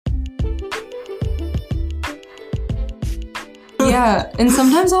Yeah, and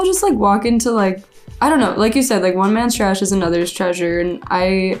sometimes I'll just like walk into like, I don't know, like you said, like one man's trash is another's treasure, and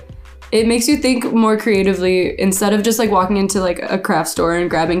it makes you think more creatively instead of just like walking into like a craft store and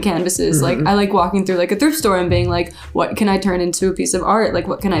grabbing canvases. Like I like walking through like a thrift store and being like, what can I turn into a piece of art? Like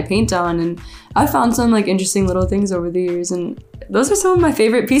what can I paint on? And I found some like interesting little things over the years, and those are some of my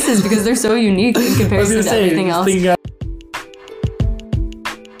favorite pieces because they're so unique in comparison to everything else.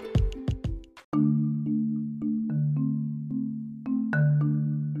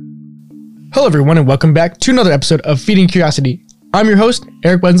 Hello everyone and welcome back to another episode of Feeding Curiosity. I'm your host,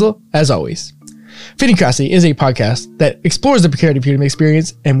 Eric Wenzel, as always. Feeding Curiosity is a podcast that explores the creative human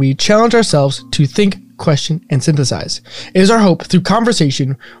experience, and we challenge ourselves to think, question, and synthesize. It is our hope through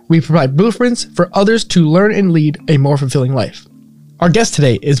conversation we provide blueprints for others to learn and lead a more fulfilling life. Our guest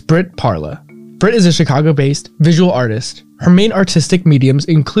today is Britt Parla. Britt is a Chicago-based visual artist. Her main artistic mediums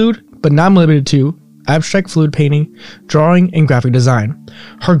include, but not limited to, abstract fluid painting, drawing, and graphic design.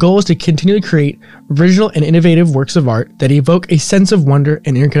 Her goal is to continually create original and innovative works of art that evoke a sense of wonder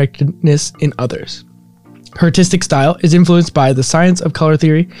and interconnectedness in others. Her artistic style is influenced by the science of color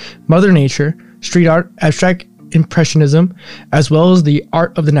theory, Mother Nature, street art, abstract impressionism, as well as the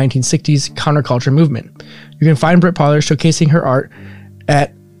art of the 1960s counterculture movement. You can find Britt Parla showcasing her art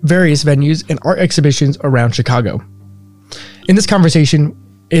at various venues and art exhibitions around Chicago. In this conversation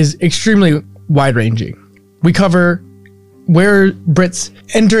is extremely wide-ranging. We cover where Britt's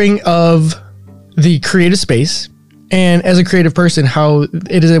entering of the creative space, and as a creative person, how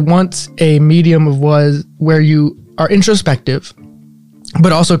it is once a medium of where you are introspective,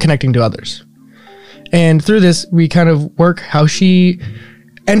 but also connecting to others. And through this, we kind of work how she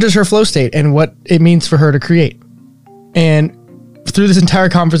enters her flow state and what it means for her to create. And through this entire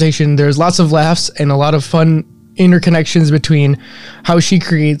conversation, there's lots of laughs and a lot of fun interconnections between how she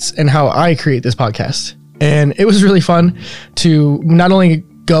creates and how I create this podcast. And it was really fun to not only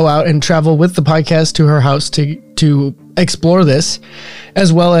go out and travel with the podcast to her house to explore this,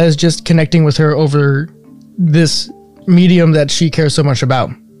 as well as just connecting with her over this medium that she cares so much about.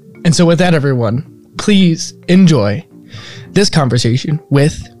 And so with that, everyone, please enjoy this conversation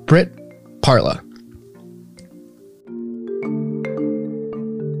with Britt Parla.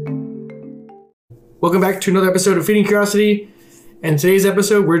 Welcome back to another episode of Feeding Curiosity. And today's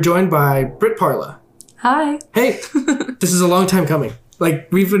episode, we're joined by Britt Parla. Hi. Hey, this is a long time coming. Like,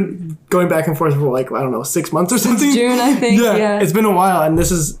 we've been going back and forth for like, I don't know, 6 months or something. June, I think. Yeah. It's been a while. And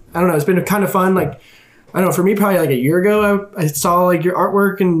this is, I don't know, it's been kind of fun. Like, I don't know, for me, probably like a year ago, I saw like your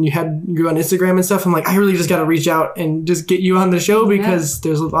artwork and you on Instagram and stuff. I'm like, I really just got to reach out and just get you on the show because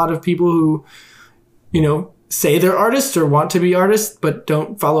there's a lot of people who, you know, say they're artists or want to be artists, but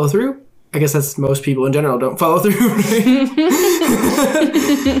don't follow through. I guess that's most people in general don't follow through, right?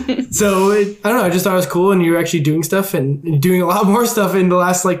 So, I don't know, I just thought it was cool, and you're actually doing stuff and doing a lot more stuff in the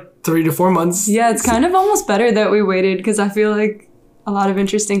last, like, 3 to 4 months. Yeah, it's kind of almost better that we waited, because I feel like a lot of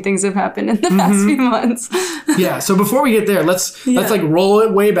interesting things have happened in the past few months. Yeah, so before we get there, let's like, roll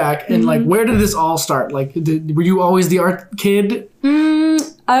it way back, and, like, where did this all start? Like, were you always the art kid?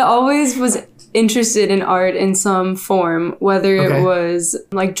 I always was interested in art in some form, whether it was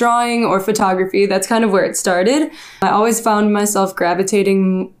like drawing or photography. That's kind of where it started. I always found myself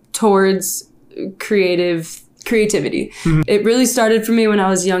gravitating towards creativity. It really started for me when I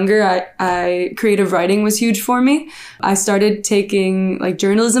was younger. I creative writing was huge for me. I started taking like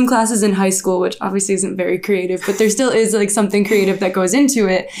journalism classes in high school, which obviously isn't very creative, but there still is like something creative that goes into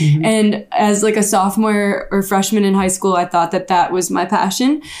it. And as like a sophomore or freshman in high school, I thought that was my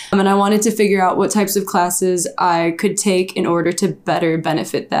passion. And I wanted to figure out what types of classes I could take in order to better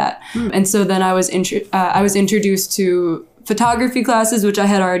benefit that. And so then I was introduced to photography classes, which I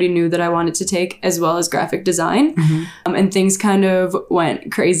had already knew that I wanted to take, as well as graphic design. And things kind of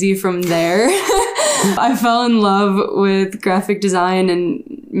went crazy from there. I fell in love with graphic design and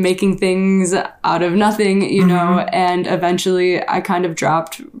making things out of nothing, you know, and eventually I kind of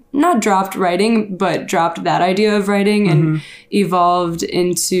not dropped writing, but dropped that idea of writing and evolved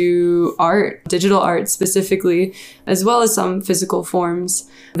into art, digital art specifically, as well as some physical forms.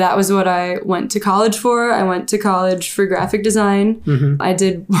 That was what I went to college for. I went to college for graphic design. I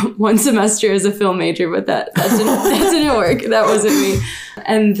did one semester as a film major, but that didn't work. That wasn't me.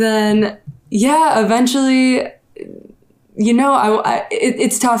 And then, yeah, eventually, you know,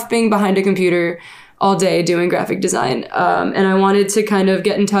 it's tough being behind a computer all day doing graphic design. And I wanted to kind of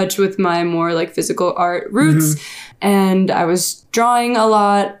get in touch with my more like physical art roots. And I was drawing a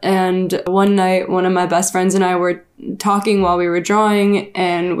lot. And one night, one of my best friends and I were talking while we were drawing,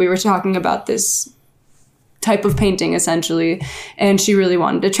 and we were talking about this type of painting essentially, and she really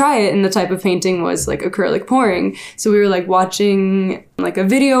wanted to try it, and the type of painting was like acrylic pouring. So we were like watching like a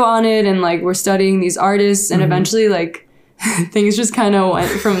video on it, and like we're studying these artists, and eventually like things just kind of went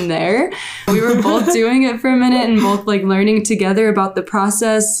from there. We were both doing it for a minute and both like learning together about the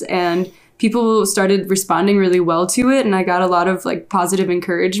process, and people started responding really well to it, and I got a lot of like positive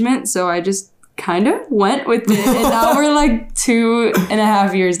encouragement, so I just kind of went with it, and now we're like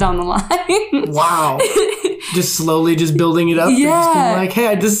 2.5 years down the line. Wow. Just slowly just building it up. Yeah. And just being like,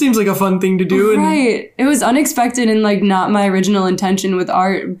 hey, this seems like a fun thing to do. Right. It was unexpected and like not my original intention with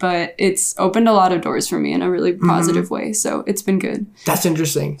art, but it's opened a lot of doors for me in a really positive way. So it's been good. That's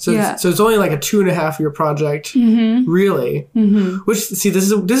interesting. So, Yeah. so it's only like a 2.5 year project, really. Which, see,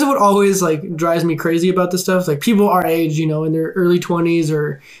 this is what always like drives me crazy about this stuff. Like people our age, you know, in their early 20s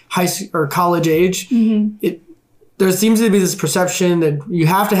or or college age, there seems to be this perception that you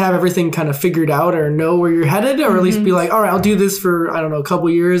have to have everything kind of figured out or know where you're headed, or at least be like, all right, I'll do this for, I don't know, a couple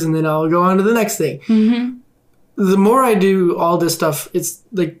years and then I'll go on to the next thing. The more I do all this stuff, it's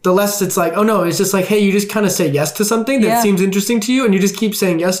like the less it's like, oh no, it's just like, hey, you just kind of say yes to something that seems interesting to you, and you just keep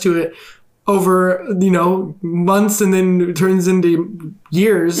saying yes to it over, you know, months, and then it turns into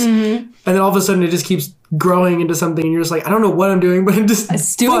years, and then all of a sudden it just keeps growing into something, and you're just like, I don't know what I'm doing, but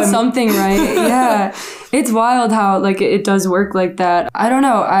It's doing something right. Yeah. It's wild how like it does work like that. I don't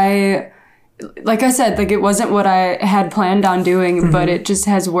know. Like I said, like it wasn't what I had planned on doing, but it just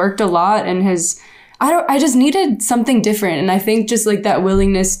has worked a lot, and I just needed something different. And I think just like that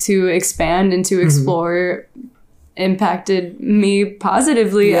willingness to expand and to explore impacted me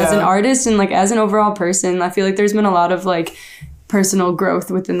positively as an artist and like as an overall person. I feel like there's been a lot of like personal growth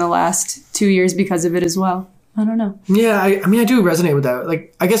within the last 2 years because of it as well. I don't know. Yeah, I mean, I do resonate with that.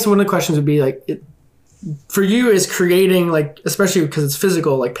 Like, I guess one of the questions would be like, for you is creating, like, especially because it's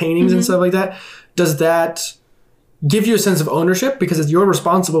physical, like paintings and stuff like that, does that give you a sense of ownership because you're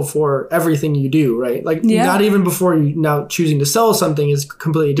responsible for everything you do, right? Like not even before you now choosing to sell something is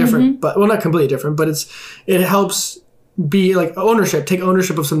completely different, but well, not completely different, but it helps be like take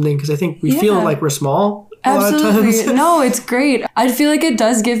ownership of something, because I think we feel like we're small. Absolutely. No, it's great. I feel like it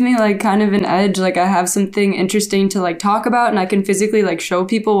does give me like kind of an edge. Like I have something interesting to like talk about, and I can physically like show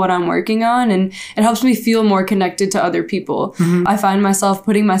people what I'm working on, and it helps me feel more connected to other people. I find myself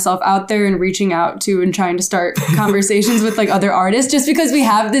putting myself out there and reaching out to and trying to start conversations with like other artists, just because we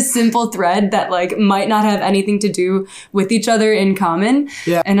have this simple thread that like might not have anything to do with each other in common.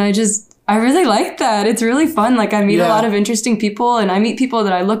 Yeah. And I really like that. It's really fun. Like I meet a lot of interesting people, and I meet people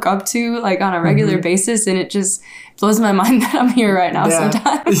that I look up to like on a regular basis, and it just blows my mind that I'm here right now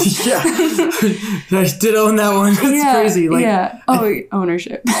sometimes. I did own that one. It's crazy. Like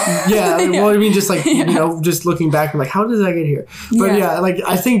ownership. Well, I mean, just like, you know, just looking back, I'm like, how did I get here? But like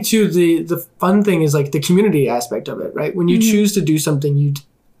I think too, the fun thing is like the community aspect of it, right? When you choose to do something,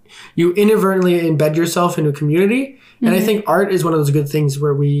 you inadvertently embed yourself into a community. And I think art is one of those good things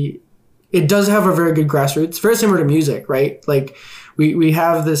where it does have a very good grassroots, very similar to music, right? Like we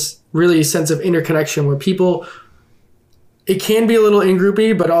have this really sense of interconnection where people, it can be a little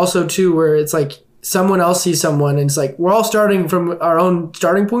in-groupy, but also too where it's like someone else sees someone, and it's like we're all starting from our own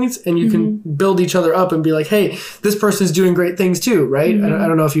starting points, and you can build each other up and be like, hey, this person's doing great things too, right? I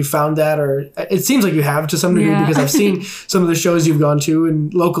don't know if you found that, or it seems like you have to some degree, because I've seen some of the shows you've gone to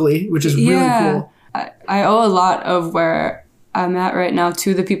and locally, which is really cool. I owe a lot of where I'm at right now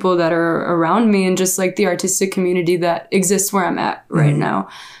to the people that are around me, and just like the artistic community that exists where I'm at right now.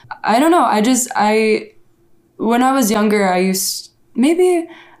 I don't know. When I was younger,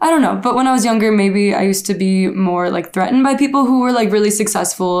 but when I was younger, maybe I used to be more like threatened by people who were like really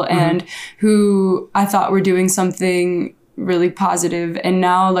successful and who I thought were doing something really positive. And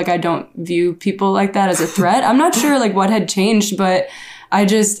now like I don't view people like that as a threat. I'm not sure like what had changed, but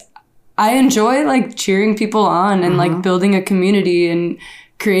I enjoy like cheering people on and like building a community and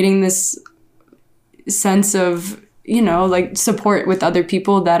creating this sense of, you know, like support with other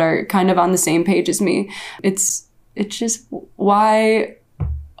people that are kind of on the same page as me. It's just why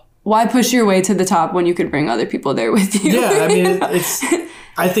push your way to the top when you could bring other people there with you? Yeah, I mean,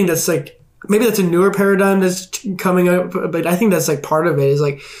 I think that's like, maybe that's a newer paradigm that's coming up, but I think that's like part of it is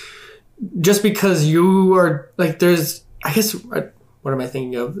like, just because you are like, there's, I guess, what am I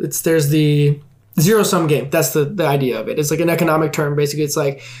thinking of? There's the zero-sum game. That's the idea of it. It's like an economic term. Basically, it's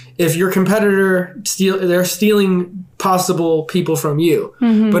like if your competitor they're stealing possible people from you. But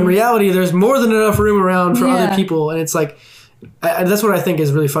in reality, there's more than enough room around for other people. And it's like, that's what I think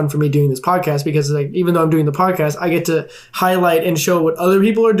is really fun for me doing this podcast, because like even though I'm doing the podcast, I get to highlight and show what other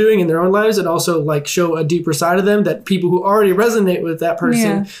people are doing in their own lives, and also like show a deeper side of them that people who already resonate with that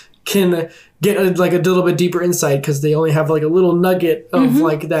person can get a little bit deeper insight because they only have like a little nugget of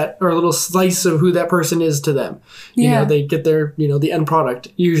like that, or a little slice of who that person is to them. You know, they get their, the end product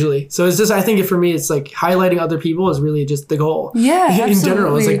usually. So it's just, I think for me, it's like highlighting other people is really just the goal. Yeah, absolutely. In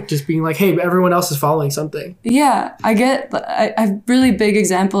general, it's like just being like, hey, everyone else is following something. Yeah, a really big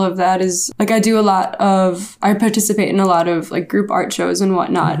example of that is like I participate in a lot of like group art shows and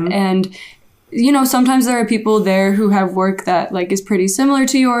whatnot. And sometimes there are people there who have work that like is pretty similar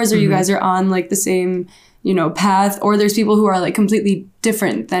to yours, or you guys are on like the same, path, or there's people who are like completely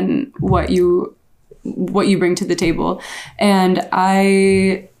different than what you bring to the table. And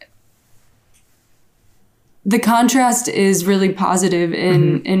the contrast is really positive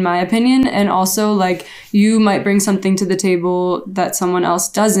in my opinion. And also like you might bring something to the table that someone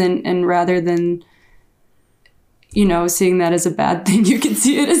else doesn't. And rather than, seeing that as a bad thing, you can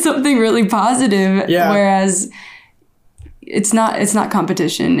see it as something really positive. Yeah. Whereas it's not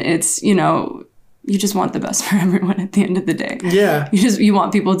competition. It's, you just want the best for everyone at the end of the day. Yeah. You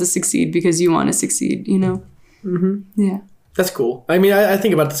want people to succeed because you want to succeed, Yeah. That's cool. I mean, I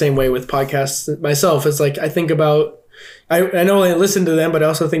think about the same way with podcasts myself. It's like, I think about, I not only listen to them, but I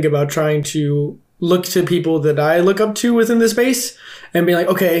also think about trying to look to people that I look up to within the space and be like,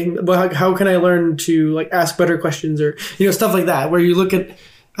 okay, well, how can I learn to like ask better questions, or, stuff like that, where you look at,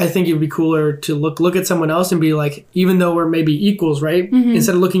 I think it would be cooler to look at someone else and be like, even though we're maybe equals, right?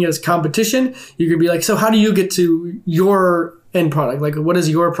 Instead of looking at it as competition, you could be like, so how do you get to your end product? Like, what is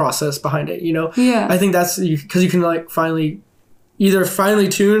your process behind it? Yeah. I think that's because you can like finally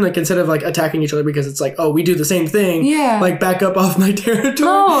tune, like, instead of like attacking each other because it's like, oh, we do the same thing. Yeah. Like, back up off my territory.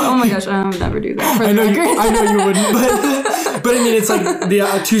 No, oh my gosh, I would never do that. I know you wouldn't, but I mean, it's like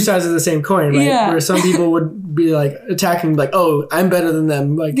the two sides of the same coin, right? Yeah. Where some people would be like attacking, like, oh, I'm better than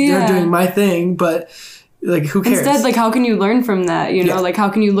them, like they're doing my thing, but like, who cares? Instead, like, how can you learn from that? Like, how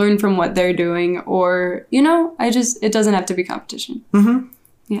can you learn from what they're doing? Or, it doesn't have to be competition.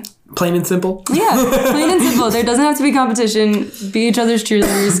 Yeah. Plain and simple. Yeah, plain and simple. There doesn't have to be competition. Be each other's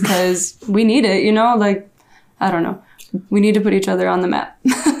cheerleaders because we need it, Like, I don't know. We need to put each other on the map,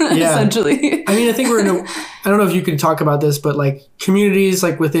 essentially. I mean, I think I don't know if you can talk about this, but like communities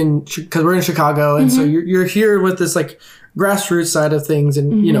like within, because we're in Chicago, and so you're here with this like grassroots side of things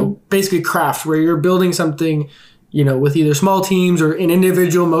and, basically craft where you're building something, with either small teams or an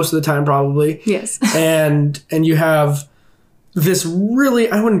individual most of the time probably. Yes. And you have this really,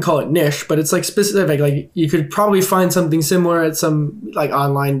 I wouldn't call it niche, but it's like specific. Like you could probably find something similar at some like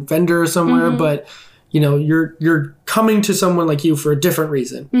online vendor somewhere, but you're coming to someone like you for a different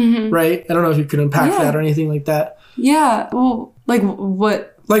reason, right? I don't know if you could unpack that or anything like that. Yeah. Well, like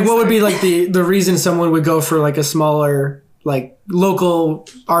what? Like what would be like the reason someone would go for like a smaller, like local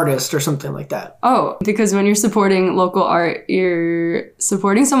artist or something like that? Oh, because when you're supporting local art, you're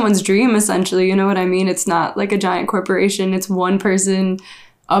supporting someone's dream, essentially. You know what I mean? It's not like a giant corporation. It's one person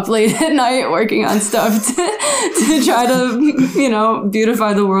up late at night working on stuff to try to,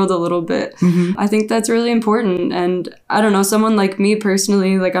 beautify the world a little bit. I think that's really important. And I don't know, someone like me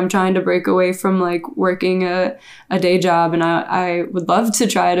personally, like I'm trying to break away from like working a day job, and I would love to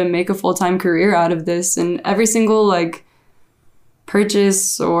try to make a full-time career out of this. And every single like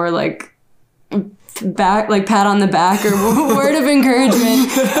purchase or like pat on the back or word of encouragement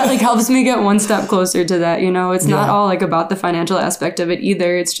that like helps me get one step closer to that. It's not all like about the financial aspect of it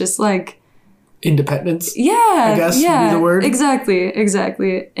either. It's just like independence. Yeah, I guess would be the word.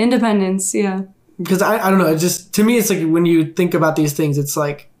 Exactly. Independence. Yeah. Because I don't know. It just, to me, it's like when you think about these things, it's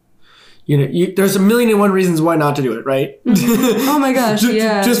like, there's a million and one reasons why not to do it, right? Oh my gosh,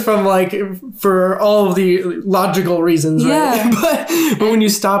 yeah. Just from like, for all of the logical reasons, right? But when you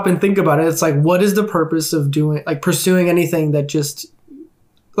stop and think about it, it's like, what is the purpose of doing, like pursuing anything that just,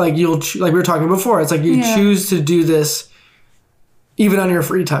 like like we were talking before, it's like you choose to do this even on your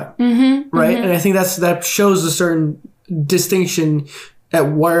free time, right? And I think that shows a certain distinction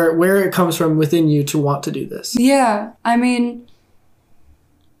at where it comes from within you to want to do this. Yeah, I mean,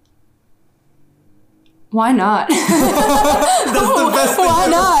 why not? That's the best thing. Why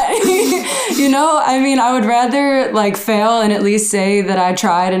not? I mean, I would rather like fail and at least say that I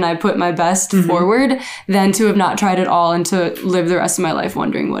tried and I put my best forward than to have not tried at all and to live the rest of my life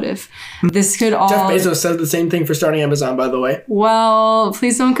wondering what if. This could all... Jeff Bezos said the same thing for starting Amazon, by the way. Well,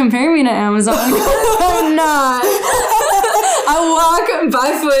 please don't compare me to Amazon. I'm not. I walk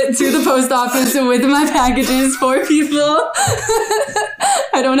by foot to the post office with my packages for people.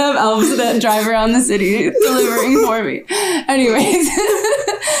 I don't have elves that drive around the city delivering for me. Anyways,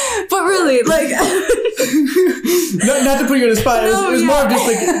 but really, like, not to put you on the spot. No, it was more of just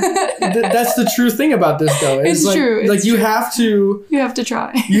like that's the true thing about this, though. It's like, true. Like you have to. You have to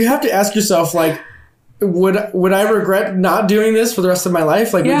try. You have to ask yourself, like, would I regret not doing this for the rest of my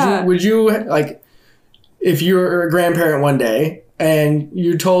life? Like, would you like, if you were a grandparent one day and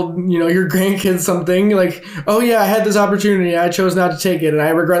you told your grandkids something like, oh yeah, I had this opportunity, I chose not to take it, and I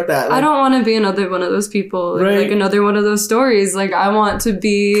regret that. Like, I don't want to be another one of those people, right? Like another one of those stories. Like I want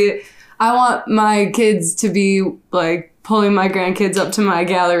my kids to be like pulling my grandkids up to my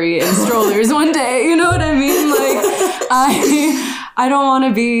gallery in strollers one day. You know what I mean? Like I don't want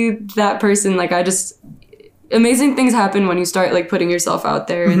to be that person. Like amazing things happen when you start like putting yourself out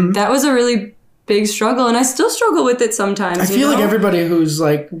there, and that was a really big struggle, and I still struggle with it sometimes. I feel like everybody who's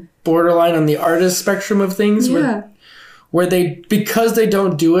like borderline on the artist spectrum of things, where they, because they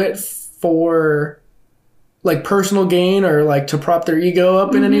don't do it for like personal gain or like to prop their ego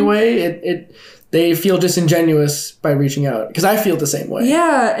up in any way, they feel disingenuous by reaching out, because I feel the same way.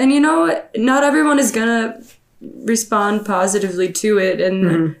 Yeah, and not everyone is gonna respond positively to it,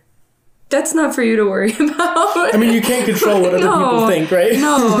 and that's not for you to worry about. I mean, you can't control what other people think, right?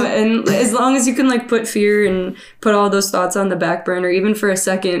 No, and as long as you can like put fear and put all those thoughts on the back burner, even for a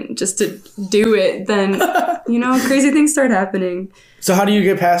second, just to do it, then, crazy things start happening. So how do you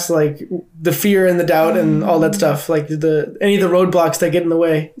get past like the fear and the doubt and all that stuff? Like any of the roadblocks that get in the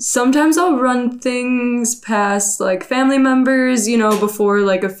way? Sometimes I'll run things past like family members, before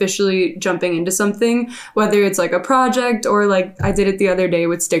like officially jumping into something, whether it's like a project or like I did it the other day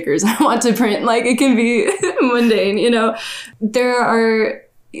with stickers I want to print. Like it can be mundane, There are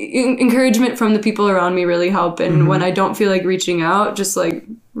encouragement from the people around me really help. And when I don't feel like reaching out, just like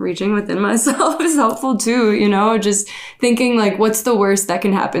reaching within myself is helpful too, just thinking like, what's the worst that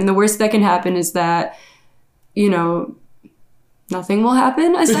can happen? The worst that can happen is that, nothing will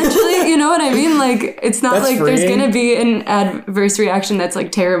happen, essentially. You know what I mean? Like, it's not that's like freeing. There's going to be an adverse reaction that's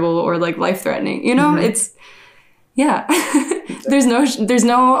like terrible or like life-threatening, It's, yeah. There's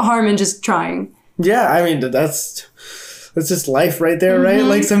no harm in just trying. Yeah, I mean, that's just life right there, right?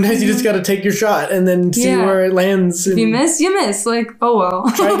 Like sometimes you just got to take your shot and then see where it lands. If you miss, you miss. Like, oh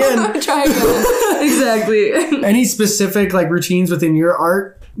well. Try again. Try again. Exactly. Any specific like routines within your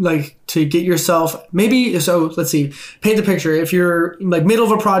art, like to get yourself maybe? So let's see. Paint the picture. If you're like middle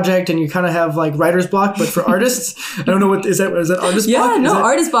of a project and you kind of have like writer's block, but for artists, I don't know what is that artist block? Yeah, no,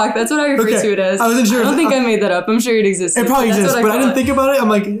 artist block. That's what I refer to it as. I wasn't sure. I don't think I made that up. I'm sure it exists. It probably exists, but I didn't think about it. I'm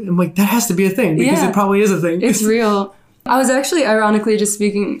like that has to be a thing because it probably is a thing. It's real. I was actually ironically just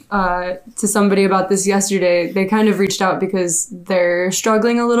speaking to somebody about this yesterday. They kind of reached out because they're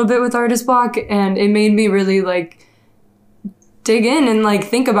struggling a little bit with artist block, and it made me really like dig in and like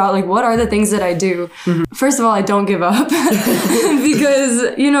think about like what are the things that I do. First of all, I don't give up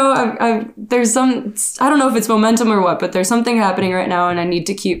because there's some, I don't know if it's momentum or what, but there's something happening right now and I need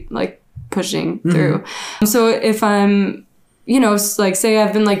to keep like pushing through. So if I'm like say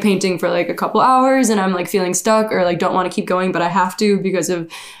I've been like painting for like a couple hours and I'm like feeling stuck or like don't want to keep going, but I have to because I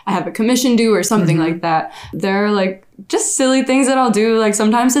have a commission due or something like that. There are like just silly things that I'll do. Like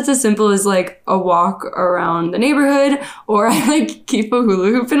sometimes it's as simple as like a walk around the neighborhood, or I like keep a hula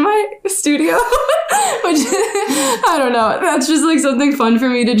hoop in my studio, which I don't know. That's just like something fun for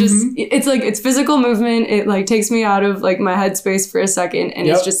me to just, it's like, it's physical movement. It like takes me out of like my headspace for a second and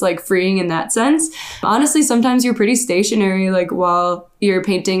it's just like freeing in that sense. Honestly, sometimes you're pretty stationary like while you're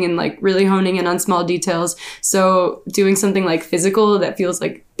painting and like really honing in on small details. So doing something like physical that feels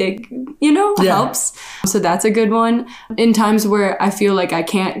like big, helps. So that's a good one. In times where I feel like I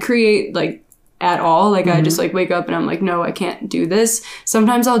can't create like at all, like I just like wake up and I'm like, no, I can't do this.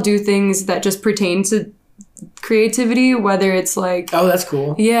 Sometimes I'll do things that just pertain to creativity, whether it's like, oh, that's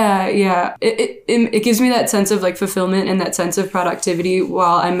cool. Yeah. It gives me that sense of like fulfillment and that sense of productivity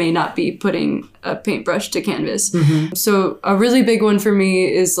while I may not be putting a paintbrush to canvas. So a really big one for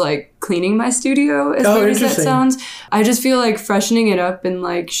me is like cleaning my studio, as weird as that sounds. I just feel like freshening it up and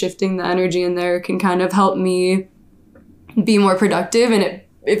like shifting the energy in there can kind of help me be more productive, and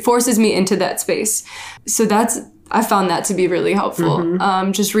it forces me into that space. So I found that to be really helpful.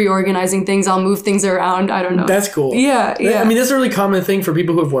 Just reorganizing things. I'll move things around. I don't know. That's cool. Yeah. I mean, that's a really common thing for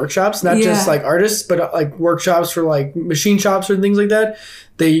people who have workshops, not just like artists, but like workshops for like machine shops or things like that.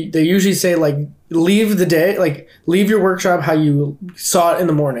 They usually say like, leave your workshop how you saw it in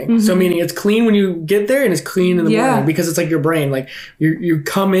the morning. So meaning it's clean when you get there and it's clean in the morning, because it's like your brain, like you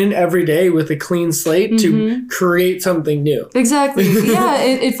come in every day with a clean slate to create something new. Exactly.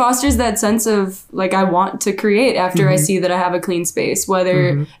 It fosters that sense of like, I want to create after I see that I have a clean space,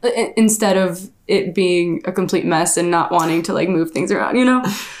 whether instead of it being a complete mess and not wanting to like move things around,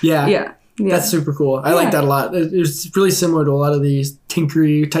 Yeah. Yeah. That's super cool. I like that a lot. It's really similar to a lot of these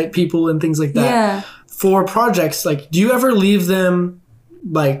tinkery type people and things like that. Yeah. For projects, like, do you ever leave them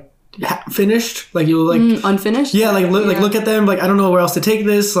like finished? Like you like unfinished? Yeah, like look at them. Like, I don't know where else to take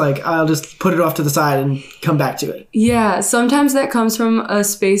this. Like, I'll just put it off to the side and come back to it. Yeah, sometimes that comes from a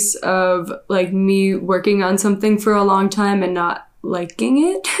space of like me working on something for a long time and not liking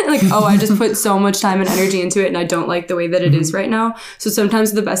it. Like, oh, I just put so much time and energy into it and I don't like the way that it is right now. So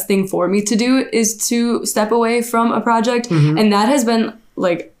sometimes the best thing for me to do is to step away from a project. And that has been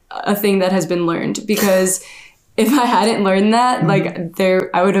like a thing that has been learned, because if I hadn't learned that, like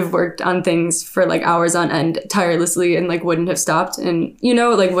I would have worked on things for like hours on end tirelessly and like wouldn't have stopped and, you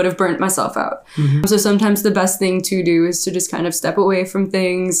know, like would have burnt myself out. So sometimes the best thing to do is to just kind of step away from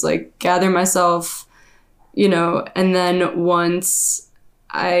things, like gather myself, you know, and then once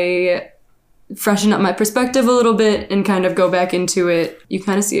I freshen up my perspective a little bit and kind of go back into it, you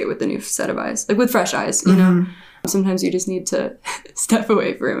kind of see it with a new set of eyes, like with fresh eyes, you know? Sometimes you just need to step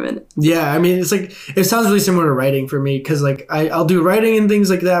away for a minute. Yeah, I mean, it's like, it sounds really similar to writing for me, because like I'll do writing and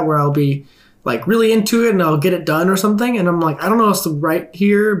things like that where I'll be like really into it and I'll get it done or something, and I'm like, I don't know what else to write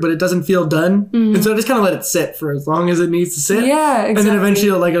here, but it doesn't feel done. And so I just kind of let it sit for as long as it needs to sit. Yeah, exactly. And then eventually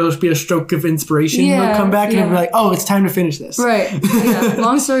it'll be a stroke of inspiration. It'll come back and I'll be like, oh, it's time to finish this. Right. Yeah.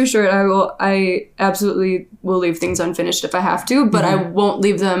 Long story short, I absolutely will leave things unfinished if I have to, but I won't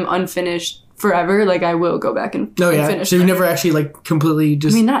leave them unfinished forever. Like, I will go back and finish so you them. never actually like completely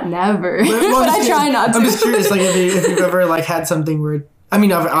just... I mean, not never, but I try not to. I'm just curious, like if you've ever like had something where, I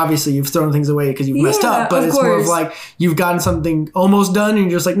mean, obviously you've thrown things away because you've messed up, but it's more of like you've gotten something almost done and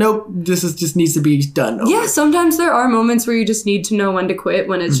you're just like, nope, just needs to be done. Yeah, sometimes there are moments where you just need to know when to quit,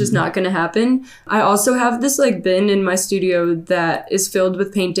 when it's just not going to happen. I also have this like bin in my studio that is filled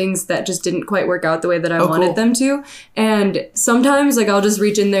with paintings that just didn't quite work out the way that I wanted them to. And sometimes like I'll just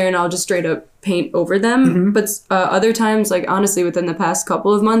reach in there and I'll just straight up paint over them. But other times, like honestly, within the past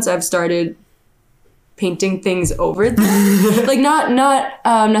couple of months, I've started painting things over them. Like not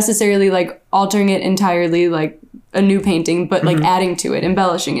necessarily like altering it entirely, like a new painting, but like adding to it,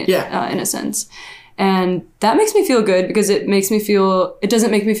 embellishing it in a sense. And that makes me feel good, because it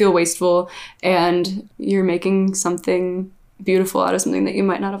doesn't make me feel wasteful, and you're making something beautiful out of something that you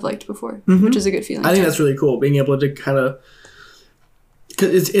might not have liked before, which is a good feeling. I think that's really cool, being able to kind of,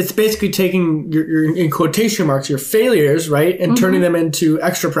 because it's basically taking your in quotation marks, your failures, right, and turning them into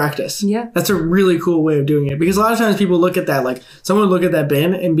extra practice. Yeah. That's a really cool way of doing it, because a lot of times people look at that, like someone would look at that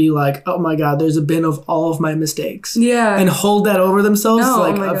bin and be like, oh my God, there's a bin of all of my mistakes. Yeah. And hold that over themselves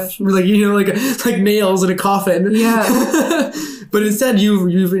like like nails in a coffin. Yeah. But instead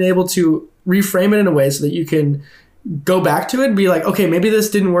you've been able to reframe it in a way so that you can go back to it and be like, okay, maybe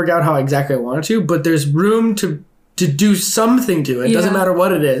this didn't work out how exactly I wanted to, but there's room to do something to it. It doesn't matter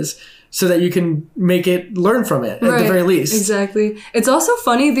what it is, so that you can make it, learn from it at the very least. Exactly. It's also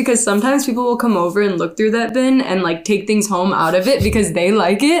funny because sometimes people will come over and look through that bin and like take things home out of it because they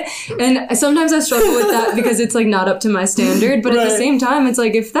like it. And sometimes I struggle with that because it's like not up to my standard. But at the same time, it's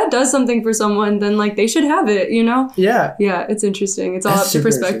like, if that does something for someone, then like they should have it, you know? Yeah. Yeah, it's interesting. It's all up to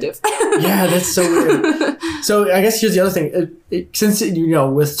perspective. Yeah, that's so weird. So I guess here's the other thing. Since, you know,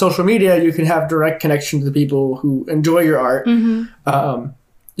 with social media, you can have direct connection to the people who enjoy your art.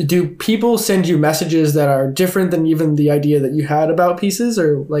 Do people send you messages that are different than even the idea that you had about pieces,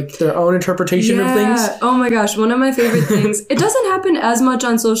 or like their own interpretation of things? Oh my gosh, one of my favorite things. It doesn't happen as much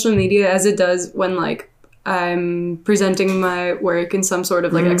on social media as it does when like I'm presenting my work in some sort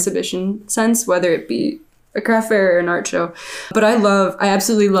of like exhibition sense, whether it be a craft fair or an art show. But I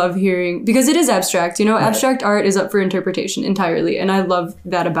absolutely love hearing, because it is abstract, you know, abstract art is up for interpretation entirely. And I love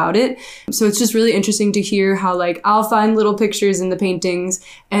that about it. So it's just really interesting to hear how like I'll find little pictures in the paintings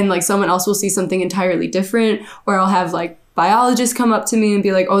and like someone else will see something entirely different, or I'll have like biologists come up to me and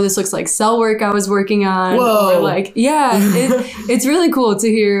be like, oh, this looks like cell work I was working on. Whoa. Or like, it's really cool to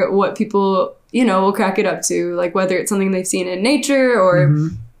hear what people, you know, will crack it up to, like whether it's something they've seen in nature or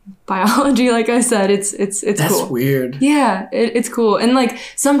biology. Like I said, it's That's cool. That's weird. Yeah, it's cool. And like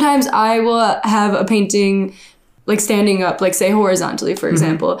sometimes I will have a painting like standing up, like say horizontally, for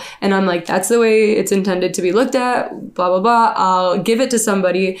example, and I'm like, that's the way it's intended to be looked at, blah, blah, blah. I'll give it to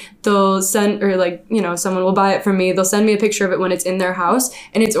somebody. They'll send, or like, you know, someone will buy it from me. They'll send me a picture of it when it's in their house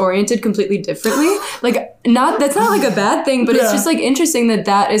and it's oriented completely differently. Like that's not like a bad thing, but it's just like interesting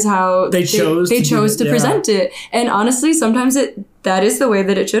that is how they chose to present it. And honestly, sometimes that is the way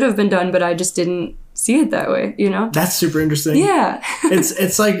that it should have been done, but I just didn't see it that way, you know? That's super interesting. Yeah.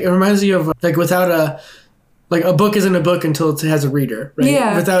 It's like, it reminds me of like a book isn't a book until it has a reader, right?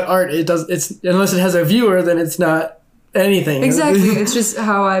 Yeah. Without art, it's unless it has a viewer, then it's not anything. Exactly. It's just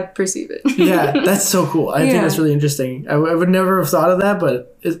how I perceive it. Yeah, that's so cool. I think that's really interesting. I would never have thought of that,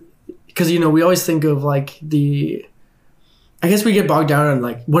 but because, you know, we always think of like I guess we get bogged down on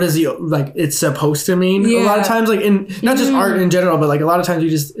like what is it's supposed to mean a lot of times, like in not just art in general, but like a lot of times we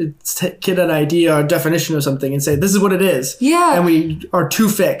just get an idea or definition of something and say this is what it is. Yeah, and we are too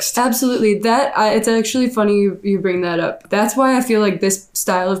fixed. Absolutely. It's actually funny you bring that up. That's why I feel like this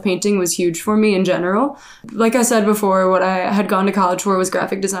style of painting was huge for me in general. Like I said before, what I had gone to college for was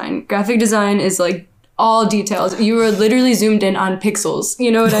graphic design. Graphic design is like all details. You were literally zoomed in on pixels.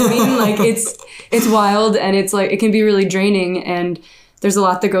 You know what I mean? Like it's wild, and it's like it can be really draining, and there's a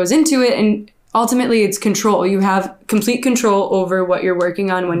lot that goes into it, and ultimately it's control. You have complete control over what you're working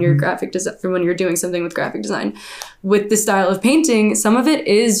on when you're when you're doing something with graphic design. With the style of painting, some of it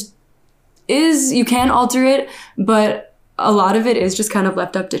is you can alter it, but a lot of it is just kind of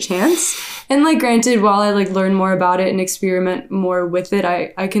left up to chance. And like, granted, while I like learn more about it and experiment more with it,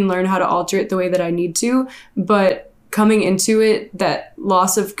 I can learn how to alter it the way that I need to. But coming into it, that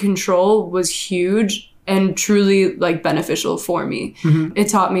loss of control was huge and truly like beneficial for me. It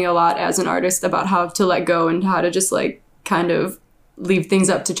taught me a lot as an artist about how to let go and how to just like kind of leave things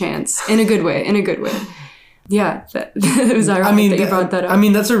up to chance in a good way. Yeah, it was ironic that you brought that up. I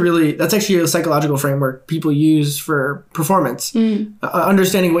mean, that's actually a psychological framework people use for performance.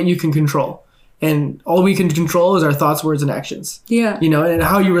 Understanding what you can control. And all we can control is our thoughts, words, and actions. Yeah. You know, and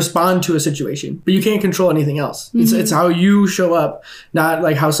how you respond to a situation. But you can't control anything else. It's how you show up, not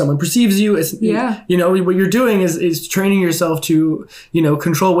like how someone perceives you. You know, what you're doing is training yourself to, you know,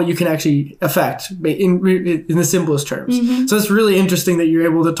 control what you can actually affect in the simplest terms. So it's really interesting that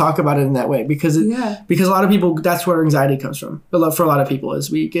you're able to talk about it in that way because a lot of people, that's where anxiety comes from. For a lot of people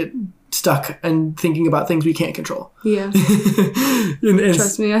is we get stuck and thinking about things we can't control. Yeah.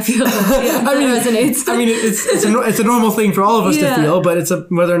 Trust me, I feel that. Yeah, I mean, it resonates. I mean, it's a normal thing for all of us to feel, but it's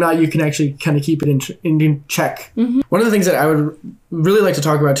whether or not you can actually kind of keep it in check. One of the things that I would really like to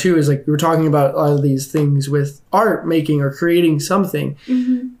talk about too is like we were talking about a lot of these things with art making or creating something.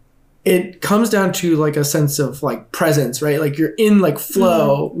 It comes down to like a sense of like presence, right? Like you're in like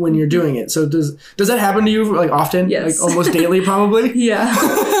flow when you're doing it. So does that happen to you like often? Yes. Like almost daily probably? Yeah.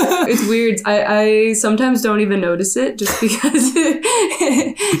 It's weird. I sometimes don't even notice it just because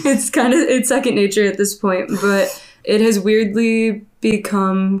it's second nature at this point, but it has weirdly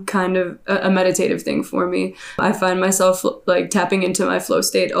become kind of a meditative thing for me. I find myself like tapping into my flow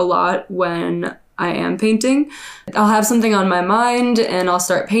state a lot when I am painting. I'll have something on my mind and I'll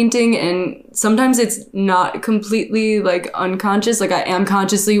start painting, and sometimes it's not completely like unconscious. Like I am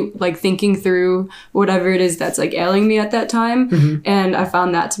consciously like thinking through whatever it is that's like ailing me at that time. And I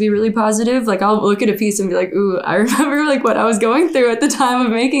found that to be really positive. Like I'll look at a piece and be like, ooh, I remember like what I was going through at the time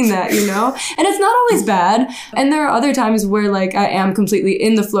of making that, you know? And it's not always bad. And there are other times where like I am completely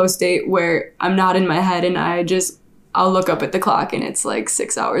in the flow state where I'm not in my head and I'll look up at the clock and it's like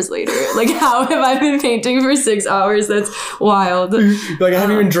 6 hours later. Like, how have I been painting for 6 hours? That's wild. Like, I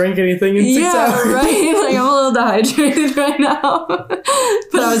haven't even drank anything in 6 hours. Yeah, right? Like, I'm a little dehydrated right now.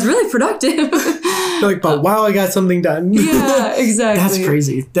 But I was really productive. You're like, but wow, I got something done. Yeah, exactly. That's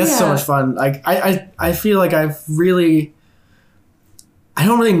crazy. That's so much fun. Like, I feel like I don't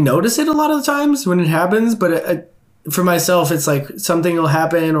really notice it a lot of the times when it happens, but for myself, it's like something will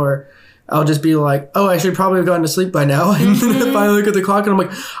happen or I'll just be like, oh, I should probably have gone to sleep by now. And then if I look at the clock and I'm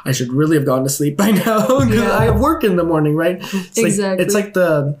like, I should really have gone to sleep by now because I have work in the morning, right? Exactly. It's like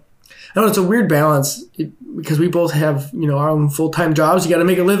I don't know, it's a weird balance because we both have, you know, our own full-time jobs. You got to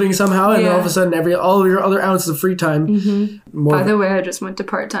make a living somehow. And all of a sudden, all of your other ounces of free time. By the way, I just went to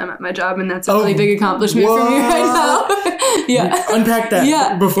part-time at my job and that's a really big accomplishment for me right now. Unpack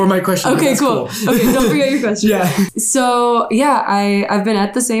that before my question. Okay, cool. Okay, don't forget your question. So, I've been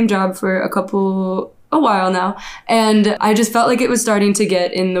at the same job for a while now. And I just felt like it was starting to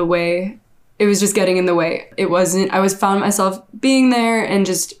get in the way. It was just getting in the way. I found myself being there and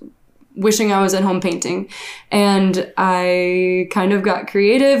just wishing I was at home painting. And I kind of got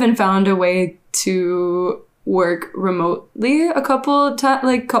creative and found a way to work remotely a couple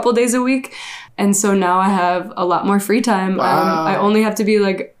days a week. And so now I have a lot more free time. Wow. I only have to be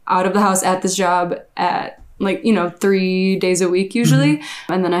like out of the house at this job at 3 days a week usually.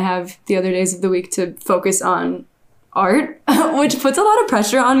 And then I have the other days of the week to focus on art, which puts a lot of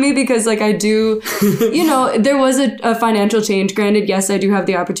pressure on me because like I do, you know, there was a financial change. Granted, yes, I do have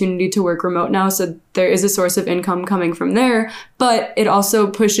the opportunity to work remote now. So there is a source of income coming from there, but it also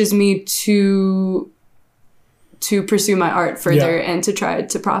pushes me to to pursue my art further and to try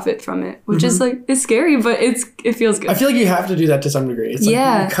to profit from it, which is like, it's scary, but it feels good. I feel like you have to do that to some degree. It's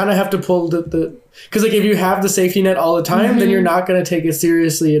like you kind of have to pull the because like if you have the safety net all the time, then you're not going to take it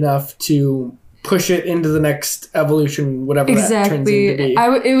seriously enough to push it into the next evolution, whatever that turns into be.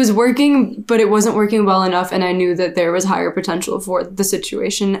 It was working, but it wasn't working well enough, and I knew that there was higher potential for the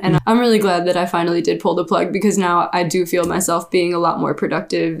situation. And I'm really glad that I finally did pull the plug, because now I do feel myself being a lot more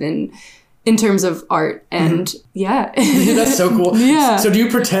productive and in terms of art. And that's so cool. Yeah. So do you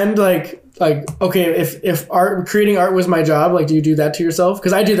pretend like okay, if creating art was my job, like do you do that to yourself?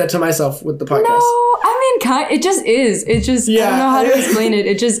 Because I do that to myself with the podcast. No, I mean, it just is. It just, I don't know how to explain it.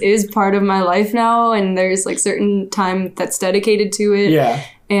 It just is part of my life now, and there's like certain time that's dedicated to it. Yeah.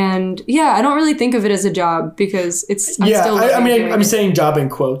 And I don't really think of it as a job, because it's I'm saying job in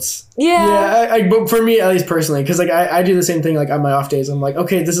quotes. But for me, at least personally, because like I do the same thing. Like on my off days, I'm like,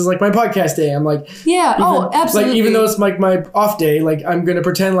 okay, this is like my podcast day. I'm like, absolutely. Like even though it's like my off day, like I'm gonna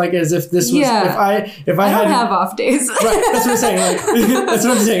pretend like as if this was if I don't have off days. Right, that's what I'm saying. Like that's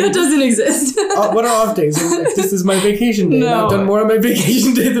what I'm saying. It doesn't exist. What are off days? Like, this is my vacation day. No. I've done more on my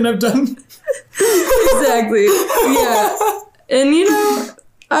vacation day than I've done. Exactly. Yeah, and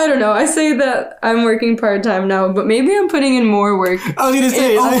I don't know. I say that I'm working part-time now, but maybe I'm putting in more work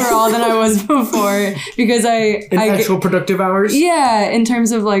overall than I was before, because actual productive hours? Yeah, in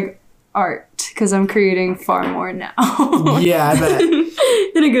terms of like art, because I'm creating far more now. Yeah, I bet.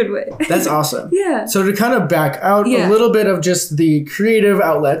 In a good way. That's awesome. Yeah. So to kind of back out a little bit of just the creative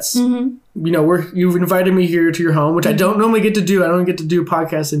outlets, you've invited me here to your home, which I don't normally get to do. I don't get to do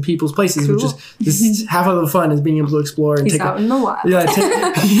podcasts in people's places, which is this is half of the fun, is being able to explore and take out in the wild. Yeah,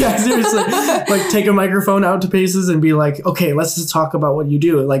 seriously. Like take a microphone out to places and be like, okay, let's just talk about what you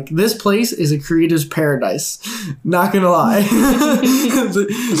do. Like this place is a creative's paradise. Not gonna lie.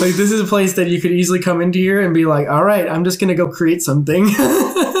 Like this is a place that you could easily come into here and be like, all right, I'm just gonna go create something.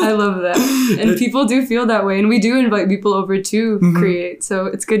 I love that. And people do feel that way, and we do invite people over to create, so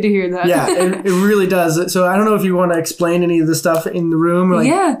it's good to hear that. Yeah, it really does. So I don't know if you want to explain any of the stuff in the room.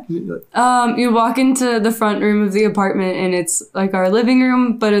 You walk into the front room of the apartment, and it's like our living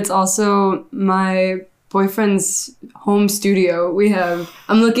room, but it's also my boyfriend's home studio.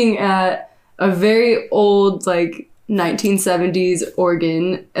 I'm looking at a very old, like 1970s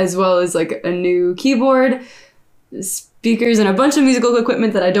organ, as well as like a new keyboard, speakers, and a bunch of musical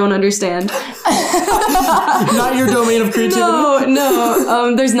equipment that I don't understand. Not your domain of creativity.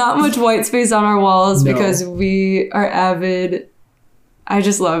 No. There's not much white space on our walls because we are avid. I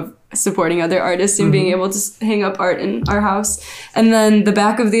just love supporting other artists and being able to hang up art in our house. And then the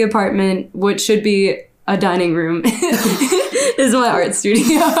back of the apartment, which should be a dining room, is my art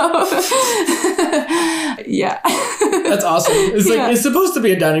studio. Yeah. That's awesome. It's like, it's supposed to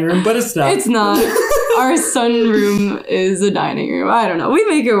be a dining room, but it's not. It's not. Our sunroom is a dining room. I don't know. We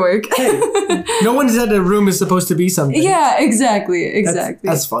make it work. Hey, no one said a room is supposed to be something. Yeah, exactly.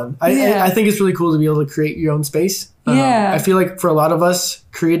 That's fun. I think it's really cool to be able to create your own space. I feel like for a lot of us,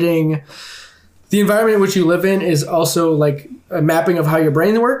 creating the environment in which you live in is also like a mapping of how your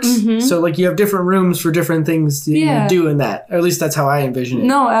brain works. So like you have different rooms for different things that you do in that. Or at least that's how I envision it.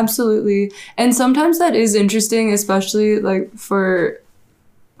 No, absolutely. And sometimes that is interesting, especially like for...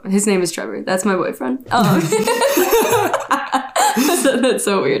 His name is Trevor. That's my boyfriend. That's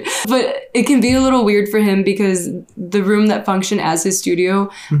so weird. But it can be a little weird for him because the room that functioned as his studio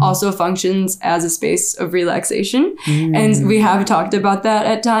also functions as a space of relaxation. And we have talked about that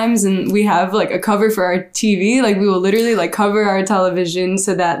at times, and we have like a cover for our TV. Like we will literally like cover our television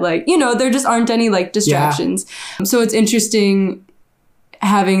so that like, there just aren't any like distractions. So it's interesting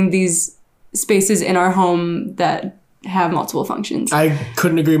having these spaces in our home that have multiple functions. I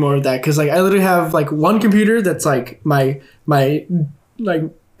couldn't agree more with that, because like I literally have like one computer that's like my like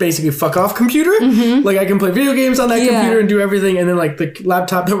basically fuck off computer. Like I can play video games on that computer and do everything, and then like the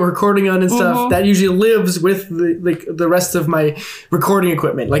laptop that we're recording on and stuff that usually lives with the rest of my recording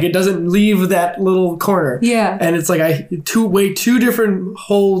equipment. Like it doesn't leave that little corner. And it's like I two different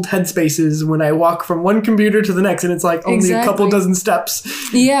hold headspaces when I walk from one computer to the next, and it's like only a couple dozen steps.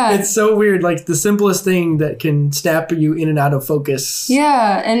 It's so weird. Like the simplest thing that can snap you in and out of focus.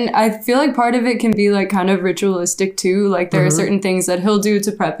 And I feel like part of it can be like kind of ritualistic too. Like there are certain things that he'll do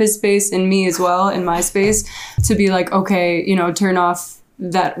to prep his space, and me as well in my space, to be like, okay, turn off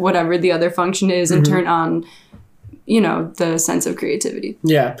that whatever the other function is and turn on the sense of creativity.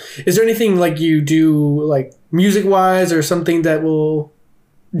 Is there anything like you do like music wise or something that will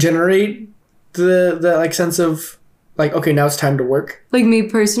generate the like sense of like, okay, now it's time to work? Like me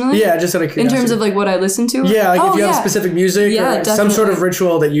personally? Yeah, just out of curiosity. In terms of like what I listen to? Yeah, like if you have specific music or some sort of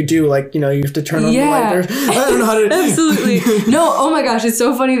ritual that you do, like, you have to turn on the light. I don't know how to... Absolutely. No, oh my gosh, it's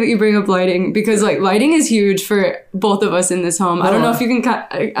so funny that you bring up lighting because like lighting is huge for both of us in this home. I don't know if you can...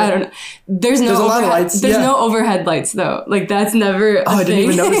 I don't know. There's a lot of lights. There's no overhead lights though. Like that's never a thing.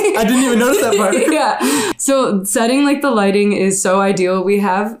 I didn't even notice that part. Yeah. So setting like the lighting is so ideal. We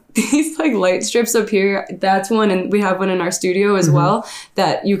have these like light strips up here. That's one, and we have one in our studio as well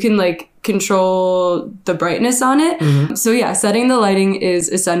that you can like control the brightness on it. So yeah, setting the lighting is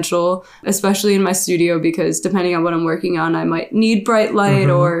essential, especially in my studio, because depending on what I'm working on, I might need bright light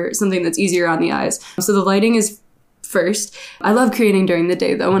or something that's easier on the eyes. So the lighting is first. I love creating during the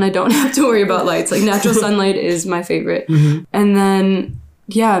day though, when I don't have to worry about lights. Like natural sunlight is my favorite. And then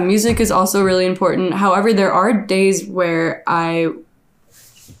yeah, music is also really important. However, there are days where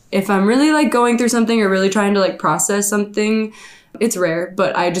if I'm really like going through something or really trying to like process something, it's rare,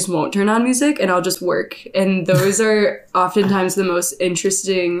 but I just won't turn on music and I'll just work. And those are oftentimes the most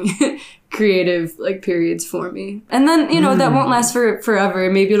interesting creative like periods for me. And then, that won't last forever.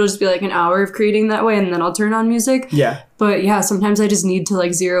 Maybe it'll just be like an hour of creating that way and then I'll turn on music. Yeah. But yeah, sometimes I just need to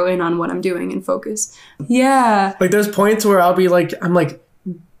like zero in on what I'm doing and focus. Yeah. Like there's points where I'll be like, I'm like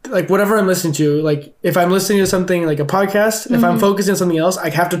whatever I'm listening to, like if I'm listening to something like a podcast, if I'm focusing on something else, I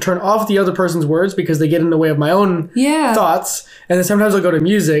have to turn off the other person's words because they get in the way of my own thoughts. And then sometimes I'll go to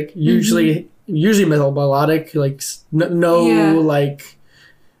music, usually melodic, like like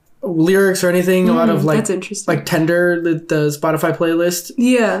lyrics or anything. A lot of like, that's interesting. Like Tender, the Spotify playlist.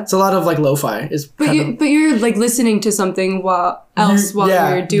 Yeah. It's a lot of like lo-fi. But you're like listening to something while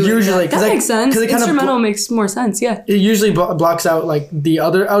you're doing usually, that. That makes sense. Instrumental makes more sense, yeah. It usually blocks out like the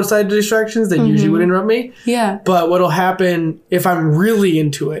other outside distractions that usually would interrupt me. Yeah. But what'll happen if I'm really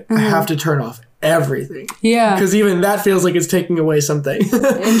into it, I have to turn off everything. Yeah. Because even that feels like it's taking away something.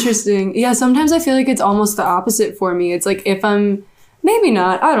 Interesting. Yeah, sometimes I feel like it's almost the opposite for me. It's like if I'm... Maybe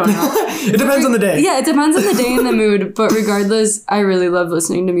not. I don't know. It depends on the day. Yeah, it depends on the day and the mood. But regardless, I really love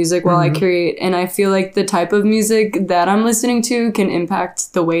listening to music while I create. And I feel like the type of music that I'm listening to can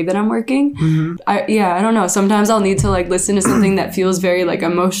impact the way that I'm working. I don't know. Sometimes I'll need to like listen to something that feels very like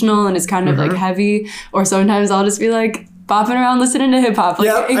emotional and is kind of like heavy. Or sometimes I'll just be like bopping around listening to hip hop. Like,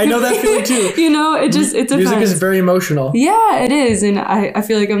 yeah, I know that feeling too. It depends. Music is very emotional. Yeah, it is. And I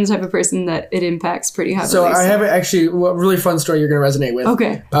feel like I'm the type of person that it impacts pretty heavily. So I have actually a really fun story you're going to resonate with.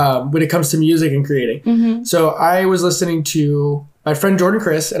 Okay. When it comes to music and creating. So I was listening to my friend Jordan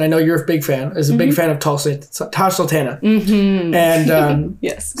Chris, and I know you're a big fan, is a big fan of Taj Sultana. And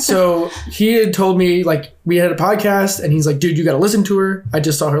yes. So he had told me, like, we had a podcast, and he's like, dude, you got to listen to her. I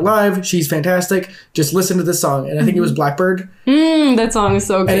just saw her live. She's fantastic. Just listen to this song. And I think it was Blackbird. That song is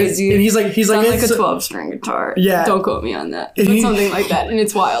so crazy. And he's like like a 12-string guitar. Yeah. Don't quote me on that. But something like that, and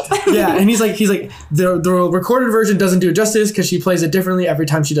it's wild. Yeah, and he's like, the recorded version doesn't do it justice because she plays it differently every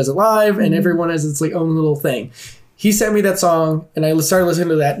time she does it live, and everyone has its like own little thing. He sent me that song, and I started listening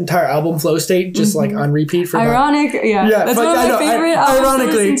to that entire album, Flow State, just like on repeat for Ironic, yeah. That's one of my favorite albums to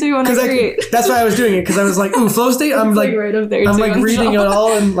listen to when I create. That's why I was doing it, because I was like, ooh, Flow State, I'm like right up there I'm like reading it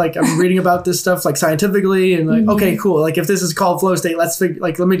all, and like I'm reading about this stuff like scientifically, and like, okay, cool. Like if this is called Flow State, let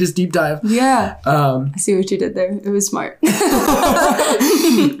me just deep dive. Yeah. I see what you did there. It was smart.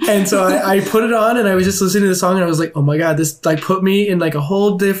 And so I put it on, and I was just listening to the song, and I was like, oh my God, this like put me in like a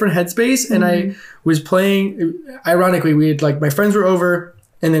whole different headspace, and I was playing. Ironically, we had like my friends were over,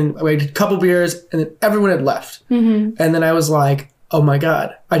 and then we had a couple beers, and then everyone had left. And then I was like, oh my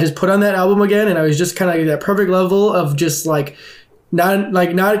God, I just put on that album again, and I was just kind of like that perfect level of just like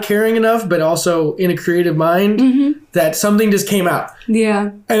not caring enough, but also in a creative mind that something just came out. Yeah.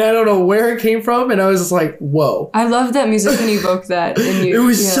 And I don't know where it came from, and I was just like, whoa. I love that music can evoke that in you. It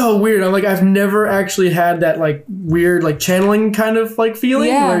was so weird. I'm like, I've never actually had that like weird like channeling kind of like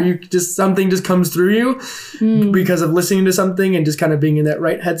feeling where you just something just comes through you because of listening to something and just kind of being in that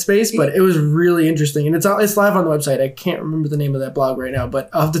right headspace. But it was really interesting, and it's live on the website. I can't remember the name of that blog right now, but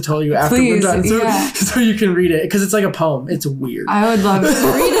I'll have to tell you after we're done so you can read it, because it's like a poem. It's weird. I would love to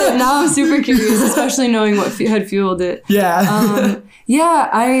read it. Now I'm super curious, especially knowing what had fueled it. Yeah.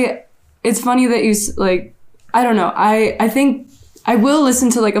 It's funny that you like, I don't know. I think I will listen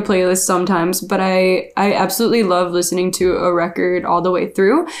to like a playlist sometimes, but I absolutely love listening to a record all the way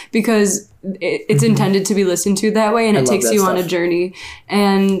through, because it's intended to be listened to that way, and it takes you on a journey.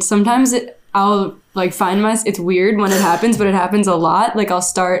 And sometimes I'll like it's weird when it happens, but it happens a lot. Like I'll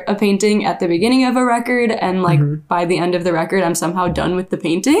start a painting at the beginning of a record and like by the end of the record, I'm somehow done with the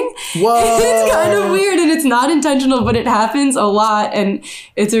painting. Whoa. It's kind of weird and it's not intentional, but it happens a lot. And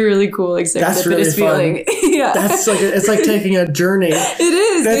it's a really cool, like serendipitous feeling. Yeah. That's like, it's like taking a journey. It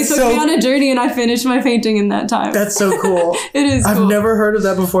is. They took me on a journey and I finished my painting in that time. That's so cool. It is cool. I've never heard of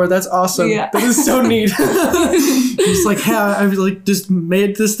that before. That's awesome. Yeah. That is so neat. Just like, yeah, I like just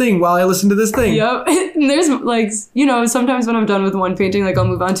made this thing while I listened to this thing. Yep. And there's like, you know, sometimes when I'm done with one painting, like I'll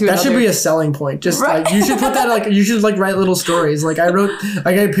move on to another. That should be a selling point. Just like, you should put that, like, you should like write little stories. Like I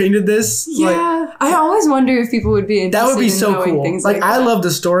painted this. Yeah. Like, I always wonder if people would be interested. That would be in so knowing cool. Things like I love the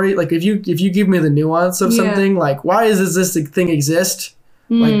story. Like if you give me the nuance of something, like why does this thing exist?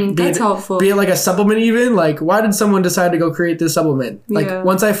 Like that's helpful. Be it like a supplement even. Like why did someone decide to go create this supplement? Like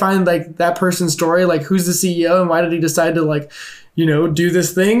once I find like that person's story, like who's the CEO and why did he decide to like, you know, do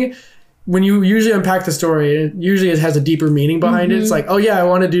this thing? When you usually unpack the story, it has a deeper meaning behind it. It's like, oh yeah, I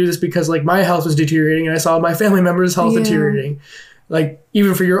want to do this because like my health was deteriorating and I saw my family members' health deteriorating. Like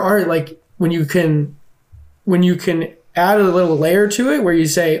even for your art, like when you can add a little layer to it where you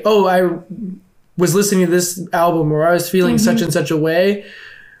say, oh, I was listening to this album or I was feeling such and such a way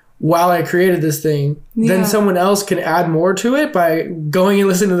while I created this thing, then someone else can add more to it by going and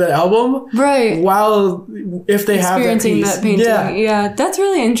listening to that album. Right. While if they have that piece. That painting. Yeah, that's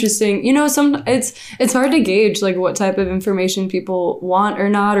really interesting. You know, it's hard to gauge like what type of information people want or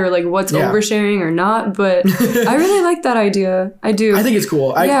not, or like what's oversharing or not. But I really like that idea. I do. I think it's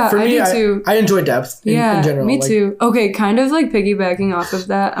cool. For me, I do too. I enjoy depth in general. Me too. Okay, kind of like piggybacking off of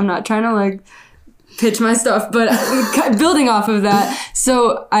that. I'm not trying to like pitch my stuff, but building off of that.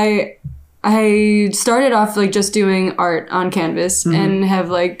 So I started off like just doing art on canvas and have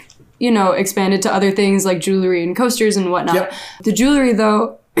like, you know, expanded to other things like jewelry and coasters and whatnot. Yep. The jewelry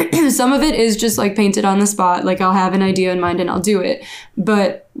though, some of it is just like painted on the spot. Like I'll have an idea in mind and I'll do it.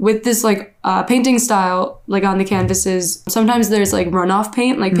 But with this like painting style, like on the canvases, sometimes there's like runoff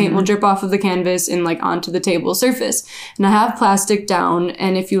paint, like paint will drip off of the canvas and like onto the table surface. And I have plastic down,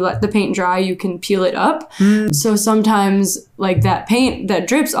 and if you let the paint dry, you can peel it up. So sometimes like that paint that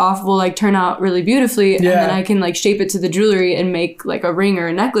drips off will like turn out really beautifully, and then I can like shape it to the jewelry and make like a ring or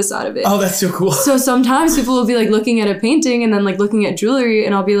a necklace out of it. Oh, that's so cool. So sometimes people will be like looking at a painting and then like looking at jewelry,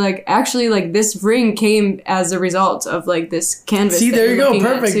 and I'll be like, actually like this ring came as a result of like this canvas. See, there you go.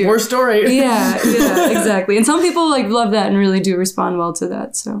 Perfect. More story. Yeah, exactly. And some people like love that and really do respond well to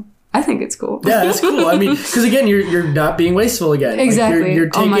that. So I think it's cool. Yeah, it's cool. I mean, because again, you're not being wasteful again. Exactly. Like you're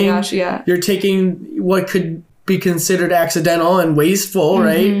taking, oh my gosh, yeah. You're taking what could be considered accidental and wasteful,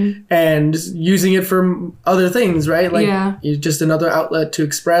 right? And using it for other things, right? Like it's just another outlet to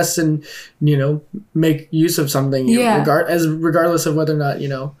express and, you know, make use of something. Regardless of whether or not, you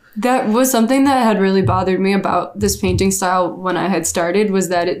know. That was something that had really bothered me about this painting style when I had started, was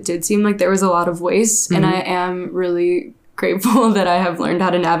that it did seem like there was a lot of waste. And I am really grateful that I have learned how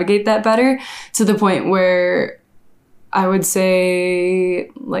to navigate that better, to the point where I would say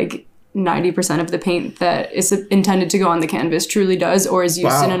like 90% of the paint that is intended to go on the canvas truly does, or is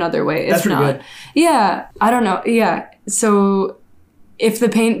used in another way. That's pretty good. Yeah, I don't know. Yeah. So if the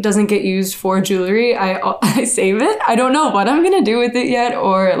paint doesn't get used for jewelry, I save it. I don't know what I'm going to do with it yet,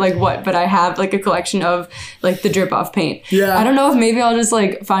 or like what, but I have like a collection of like the drip off paint. Yeah. I don't know if maybe I'll just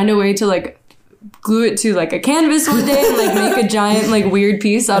like find a way to like glue it to like a canvas one day and like make a giant like weird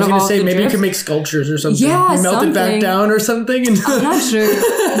piece out of all the maybe drift. You could make sculptures or something. Yeah, melt it back down or something. I'm not sure.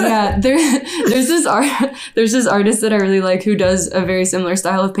 Yeah, there's this artist that I really like who does a very similar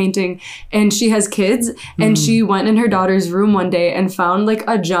style of painting, and she has kids, and she went in her daughter's room one day and found like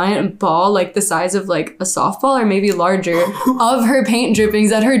a giant ball like the size of like a softball or maybe larger of her paint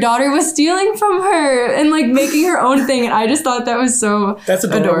drippings that her daughter was stealing from her and like making her own thing, and I just thought that was so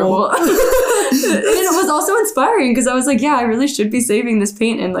adorable. And it was also inspiring because I was like, yeah, I really should be saving this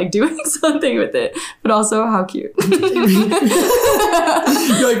paint and like doing something with it. But also, how cute. You're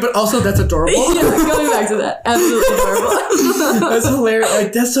like, but also that's adorable. Yeah, going back to that. Absolutely adorable. That's hilarious.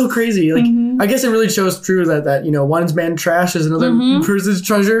 Like, that's so crazy. Like, I guess it really shows true that, you know, one man's trash is another person's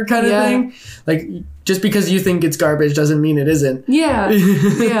treasure kind of thing. Like, just because you think it's garbage doesn't mean it isn't. Yeah.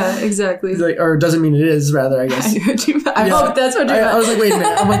 Yeah, exactly. Like, or doesn't mean it is, rather, I guess. I hope that's what you meant. I was like, wait a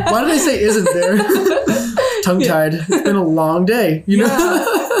minute. I'm like, why did I say isn't there? Tongue-tied. It's been a long day, you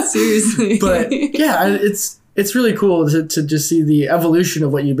know? Seriously. But yeah, it's really cool to just see the evolution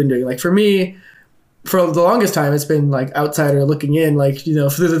of what you've been doing. Like for me, for the longest time, it's been like outsider looking in, like, you know,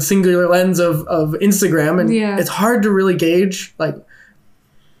 through the singular lens of Instagram. And it's hard to really gauge, like,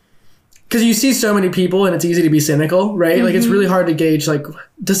 because you see so many people and it's easy to be cynical, right? Mm-hmm. Like it's really hard to gauge, like,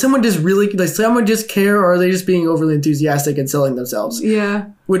 does someone just care, or are they just being overly enthusiastic and selling themselves? Yeah.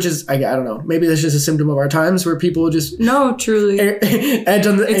 Which is, I don't know, maybe that's just a symptom of our times where people just... No, truly. Edge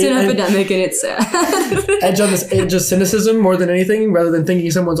on the... It's an epidemic and it's sad. Edge on this edge of cynicism more than anything, rather than thinking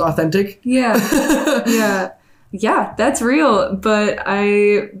someone's authentic. Yeah. Yeah. Yeah, that's real. But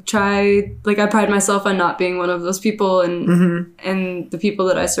I pride myself on not being one of those people, and the people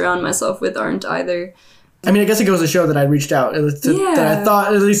that I surround myself with aren't either. I mean, I guess it goes to show that I reached out. That I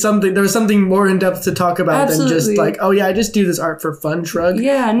thought at least there was something more in depth to talk about than just like, oh yeah, I just do this art for fun, shrug.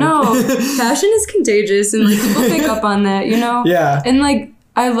 Yeah, no. Passion is contagious, and like people pick up on that, you know? Yeah. And like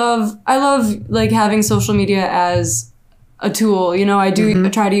I love like having social media as a tool, you know. I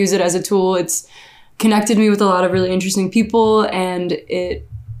try to use it as a tool. It's connected me with a lot of really interesting people, and it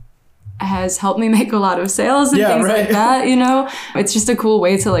has helped me make a lot of sales and things like that, you know. It's just a cool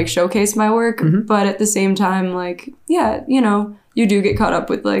way to like showcase my work, but at the same time, like, yeah, you know, you do get caught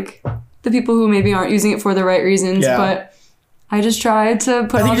up with like the people who maybe aren't using it for the right reasons, but I just try to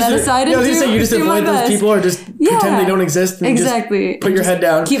put all that aside and you just avoid those people, or just pretend they don't exist, and exactly. Just put your head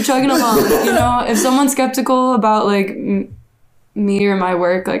down, keep chugging along. You know, if someone's skeptical about like me or my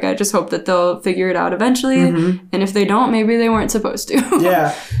work, like I just hope that they'll figure it out eventually, and if they don't, maybe they weren't supposed to.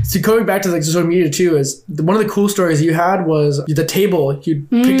 Yeah. So going back to like social media too, is one of the cool stories you had was the table you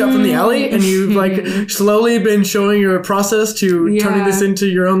picked up from the alley, and you've like slowly been showing your process to turning this into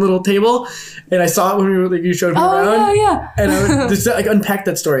your own little table. And I saw it when you showed me around. And I would just like unpack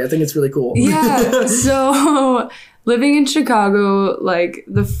that story. I think it's really cool. Yeah. So living in Chicago, like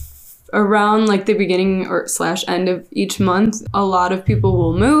around like the beginning or / end of each month, a lot of people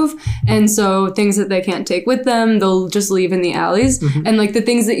will move, and so things that they can't take with them, they'll just leave in the alleys. And like the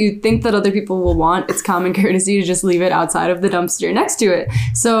things that you think that other people will want, it's common courtesy to just leave it outside of the dumpster next to it.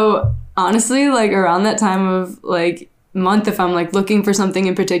 So honestly, like around that time of like month, if I'm like looking for something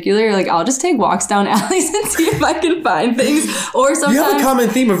in particular, like I'll just take walks down alleys and see if I can find things. Or sometimes you have a common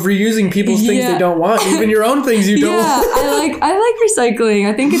theme of reusing people's things they don't want, even your own things you don't want. I like recycling.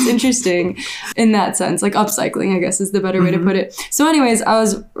 I think it's interesting in that sense. Like upcycling, I guess, is the better way to put it. So anyways, I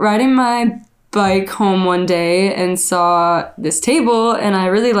was riding my bike home one day and saw this table, and I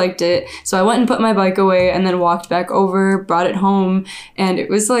really liked it. So I went and put my bike away and then walked back over, brought it home, and it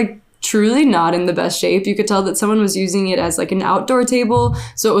was like truly not in the best shape. You could tell that someone was using it as like an outdoor table,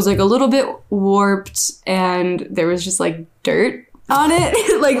 so it was like a little bit warped, and there was just like dirt on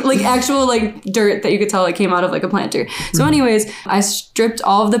it, like actual like dirt that you could tell like came out of like a planter. So anyways, I stripped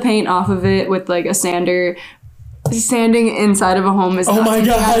all of the paint off of it with like a sander. Sanding inside of a home is not something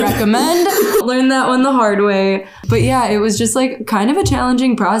I recommend. Learned that one the hard way. But yeah, it was just like kind of a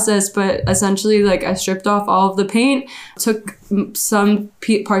challenging process, but essentially like I stripped off all of the paint, took some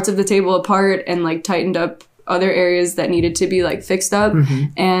parts of the table apart, and like tightened up other areas that needed to be like fixed up,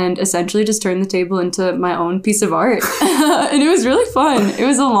 and essentially just turned the table into my own piece of art. And it was really fun. It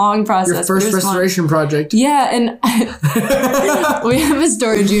was a long process. Your first restoration project. Yeah, and we have a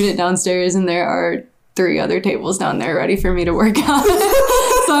storage unit downstairs, and there are 3 other tables down there ready for me to work on.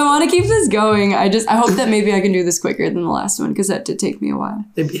 So I want to keep this going. I hope that maybe I can do this quicker than the last one, because that did take me a while.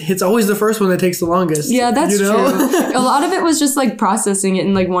 It's always the first one that takes the longest. Yeah, that's true. A lot of it was just like processing it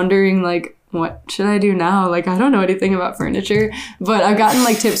and like wondering like, what should I do now? Like, I don't know anything about furniture, but I've gotten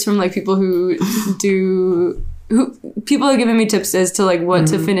like tips from like people people have given me tips as to like what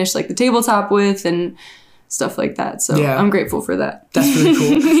to finish like the tabletop with and stuff like that. So I'm grateful for that. That's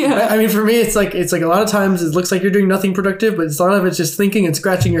really cool. I mean, for me, it's like a lot of times it looks like you're doing nothing productive, but a lot of it's just thinking and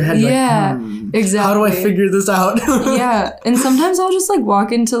scratching your head. Yeah, exactly. How do I figure this out? Yeah. And sometimes I'll just like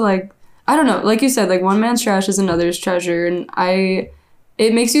walk into like, I don't know, like you said, like one man's trash is another's treasure. And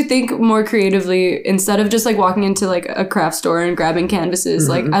it makes you think more creatively instead of just like walking into like a craft store and grabbing canvases.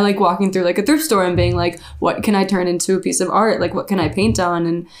 Like I like walking through like a thrift store and being like, what can I turn into a piece of art? Like what can I paint on?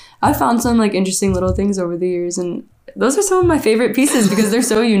 And I found some like interesting little things over the years, and those are some of my favorite pieces because they're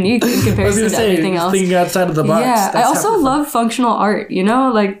so unique in comparison to everything else. Thinking outside of the box. Yeah, I also love functional art, you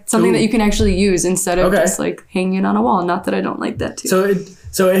know, like something that you can actually use instead of just like hanging it on a wall. Not that I don't like that too.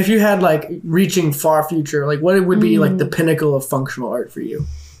 So if you had like reaching far future, like what would be like the pinnacle of functional art for you?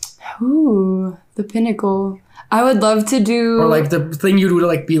 Ooh, The pinnacle. I would love to do... Or like the thing you would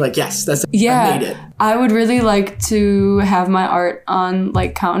like be like, yes, that's... I made it. I would really like to have my art on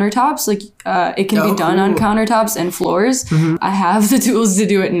like countertops. Like it can be done on countertops and floors. Mm-hmm. I have the tools to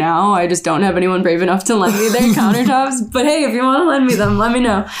do it now. I just don't have anyone brave enough to lend me their countertops. But hey, if you want to lend me them, let me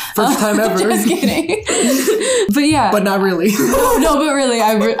know. First time ever. Just kidding. But yeah. But not really. No, but really,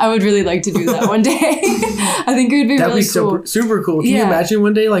 I would really like to do that one day. I think it would be That'd really be cool. Super cool. Can you imagine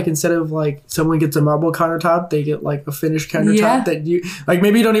one day, like instead of like someone gets a marble countertop, they get like a finished countertop that you like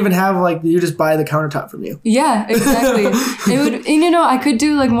maybe you don't even have, like you just buy the countertop from you. Yeah, exactly. It would, and, you know, I could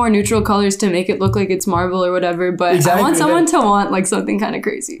do like more neutral colors to make it look like it's marble or whatever, but I want someone to want like something kind of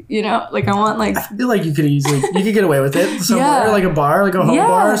crazy, you know? Like I want like... I feel like you could get away with it somewhere, like a bar, like a home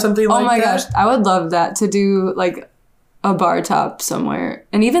bar or something like that. Oh my gosh, I would love that, to do like a bar top somewhere.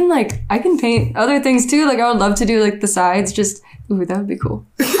 And even like I can paint other things too. Like I would love to do like the sides, just... Ooh, that would be cool.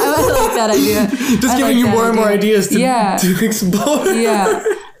 I like that idea. Just giving you more and more ideas to explore. Yeah.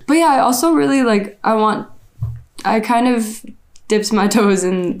 But yeah, I also really like, I kind of dipped my toes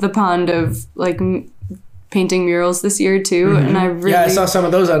in the pond of like painting murals this year too. Mm-hmm. And I really... Yeah, I saw some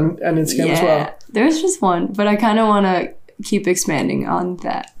of those on Instagram as well. There's just one, but I kind of want to keep expanding on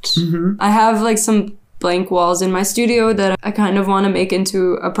that. Mm-hmm. I have like some blank walls in my studio that I kind of want to make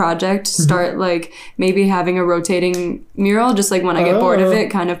into a project, start like maybe having a rotating mural, just like when I get bored of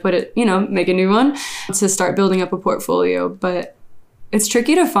it, kind of put it, you know, make a new one to start building up a portfolio. But it's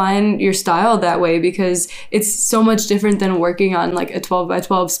tricky to find your style that way because it's so much different than working on like a 12 by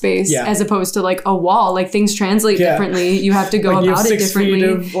 12 space as opposed to like a wall. Like things translate differently. You have to go like about it differently. You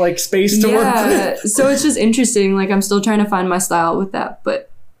have 6 feet of like space to work with. So it's just interesting. Like I'm still trying to find my style with that.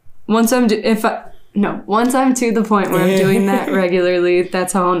 But once I'm to the point where I'm doing that regularly,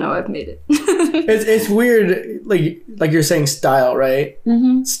 that's how I'll know I've made it. It's weird, like you're saying style, right?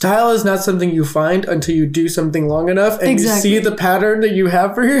 Mm-hmm. Style is not something you find until you do something long enough and you see the pattern that you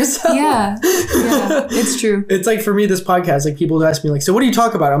have for yourself. Yeah, it's true. It's like for me, this podcast, like people ask me like, so what do you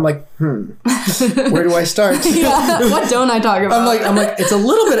talk about? I'm like, where do I start? What don't I talk about? I'm like, it's a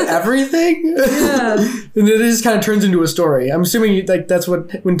little bit of everything. Yeah. And then it just kind of turns into a story. I'm assuming like that's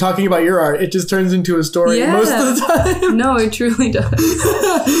what, when talking about your art, it just turns into a story most of the time. No, it truly does.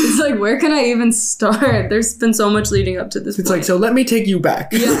 It's like, where can I even start? There's been so much leading up to this point. It's like, so let me take you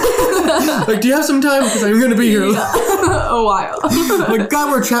back. Yeah. Like, do you have some time? Because I'm going to be here a while. Like,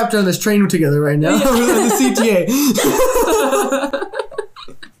 God, we're trapped on this train together right now. On the CTA.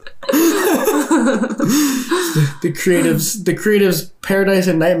 The creatives paradise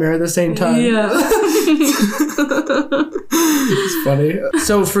and nightmare at the same time. Yeah. It's funny.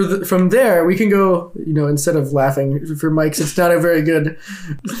 So from there we can go, you know, instead of laughing for Mike's, it's not a very good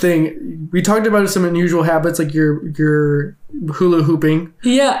thing. We talked about some unusual habits like your hula hooping.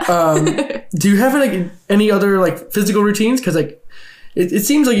 Yeah. Do you have like any other like physical routines? Because like it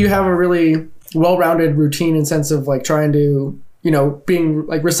seems like you have a really well-rounded routine in sense of like trying to, you know, being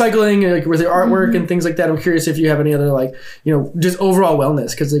like recycling like with your artwork and things like that. I'm curious if you have any other like, you know, just overall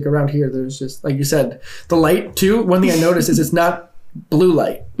wellness, because like around here there's just, like you said, the light too. One thing I noticed is it's not blue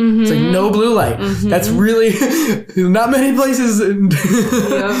light. It's like no blue light. That's really not many places.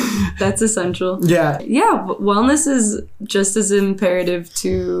 Yep, that's essential. Yeah. Wellness is just as imperative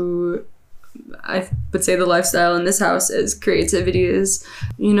to, I would say, the lifestyle in this house as creativity is.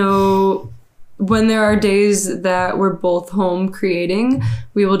 You know, when there are days that we're both home creating,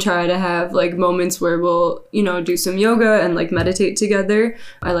 we will try to have like moments where we'll, you know, do some yoga and like meditate together.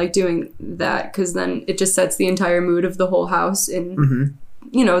 I like doing that because then it just sets the entire mood of the whole house in,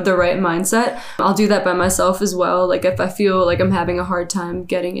 you know, the right mindset. I'll do that by myself as well. Like if I feel like I'm having a hard time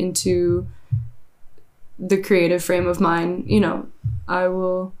getting into the creative frame of mind, you know,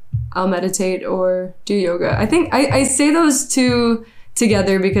 I'll meditate or do yoga. I think I say those two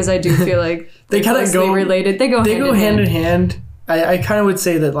together because I do feel like they kind of go related. They go hand in hand. I kind of would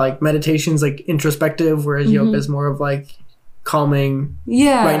say that like meditation's like introspective, whereas yoga is more of like calming.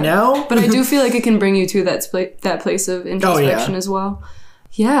 Yeah. Right now, but I do feel like it can bring you to that place of introspection as well.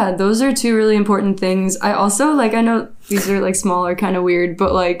 Yeah, those are two really important things. I also like, I know these are like small or kind of weird,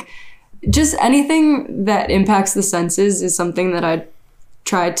 but like just anything that impacts the senses is something that I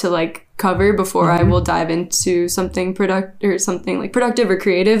try to like cover before I will dive into something productive or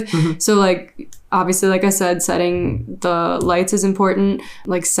creative. So like obviously, like I said, setting the lights is important.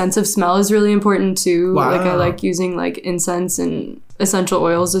 Like sense of smell is really important too. Wow. Like I like using like incense and essential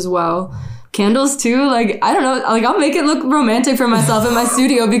oils as well. Candles too, like I don't know, like I'll make it look romantic for myself in my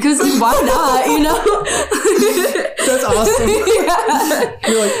studio because like why not, you know? That's awesome. Yeah.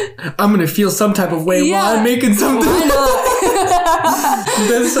 You're like, I'm gonna feel some type of way while I'm making something. Why not?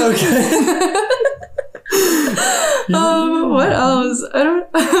 That's so good. What else?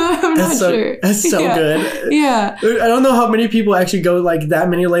 I'm not sure. That's so good. Yeah. I don't know how many people actually go like that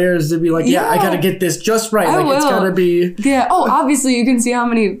many layers to be like, I gotta get this just right. It's gotta be. Yeah. Oh, obviously you can see how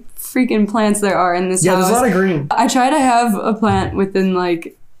many freaking plants there are in this house. There's a lot of green. I try to have a plant within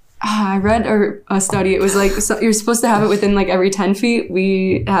like, I read a study. It was like, so you're supposed to have it within like every 10 feet.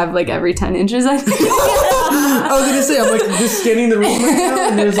 We have like every 10 inches, I think. I was gonna say, I'm like just scanning the room right now,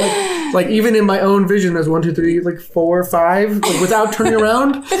 and there's like even in my own vision, there's 1, 2, 3, like 4, 5, like without turning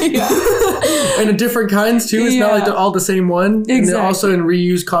around. Yeah. And in different kinds too. It's not like they're all the same one. Exactly. And they're also in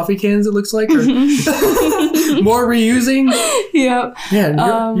reused coffee cans, it looks like. Or more reusing. Yep.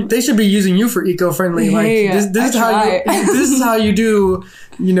 Yeah. They should be using you for eco-friendly. Like this is how you do,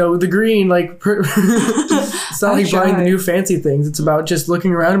 the green, like it's not like buying the new fancy things. It's about just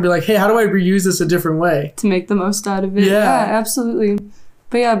looking around and be like, hey, how do I reuse this a different way? To make the most out of it. Yeah, absolutely.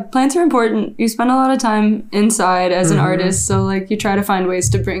 But yeah, plants are important. You spend a lot of time inside as an artist, so like you try to find ways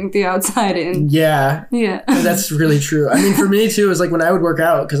to bring the outside in. Yeah. Yeah. That's really true. I mean, for me too, is like when I would work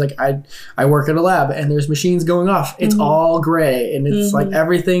out, because like I work at a lab and there's machines going off. It's all gray and it's like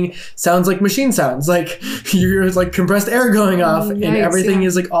everything sounds like machine sounds. Like you're like compressed air going off and everything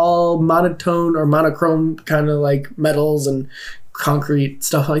is like all monotone or monochrome kind of like metals and concrete,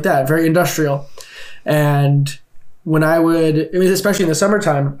 stuff like that. Very industrial. And when I would, especially in the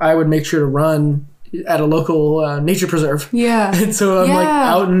summertime, I would make sure to run at a local nature preserve. Yeah. And so I'm like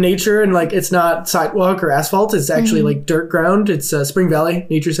out in nature and like it's not sidewalk or asphalt. It's actually like dirt ground. It's Spring Valley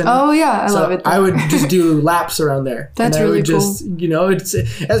Nature Center. Oh yeah, I love it. I would just do laps around there. That's really cool. Just, it's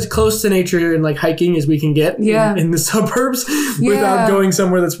as close to nature and like hiking as we can get in the suburbs without going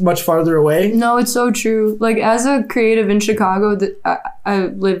somewhere that's much farther away. No, it's so true. Like as a creative in Chicago, I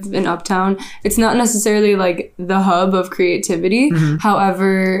live in Uptown. It's not necessarily like the hub of creativity.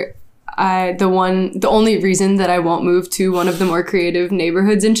 However, the only reason that I won't move to one of the more creative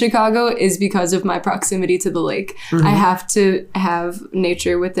neighborhoods in Chicago is because of my proximity to the lake. I have to have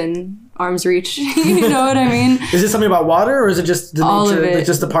nature within arm's reach. You know what I mean? Is it something about water or is it just the all nature, of it. like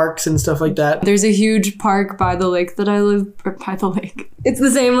just the parks and stuff like that? There's a huge park by the lake that I live, or by the lake. It's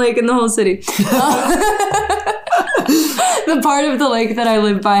the same lake in the whole city. The part of the lake that I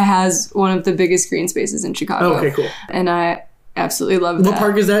live by has one of the biggest green spaces in Chicago. Oh, okay, cool. And I absolutely love that. What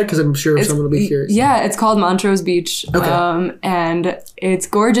park is that? Because I'm sure someone will be curious. Yeah, it's called Montrose Beach. Okay. And it's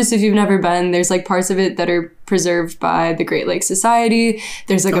gorgeous if you've never been. There's like parts of it that are preserved by the Great Lakes Society.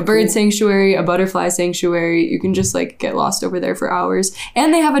 There's like a bird sanctuary, a butterfly sanctuary. You can just like get lost over there for hours.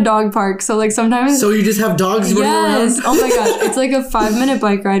 And they have a dog park. So like sometimes... So you just have dogs running around? Oh my gosh. It's like a 5-minute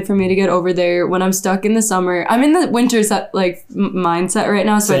bike ride for me to get over there when I'm stuck in the summer. I'm in the winter mindset right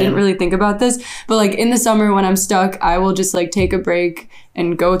now, so I didn't really think about this. But like in the summer when I'm stuck, I will just like take a break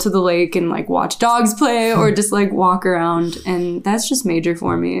and go to the lake and like watch dogs play or just like walk around, and that's just major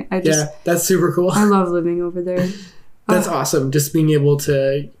for me. That's super cool. I love living over there. That's awesome. Just being able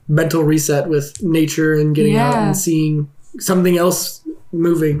to mental reset with nature and getting out and seeing something else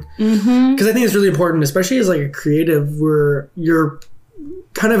moving. Because I think it's really important, especially as like a creative, where you're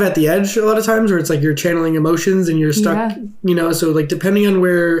kind of at the edge a lot of times, where it's like you're channeling emotions and you're stuck, so like depending on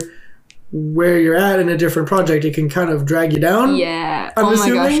where you're at in a different project, it can kind of drag you down. Yeah. My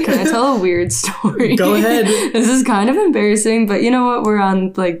gosh, can I tell a weird story? Go ahead. This is kind of embarrassing, but you know what? We're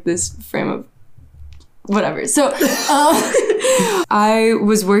on like this frame of whatever. So I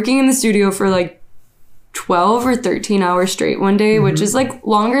was working in the studio for like 12 or 13 hours straight one day, which is like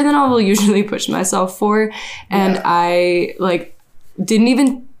longer than I will usually push myself for. And I like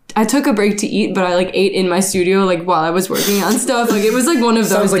I took a break to eat, but I like ate in my studio like while I was working on stuff. Like it was like one of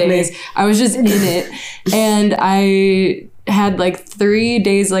those days. I was just in it. And I had like 3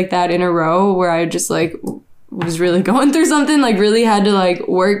 days like that in a row where I just like was really going through something, like really had to like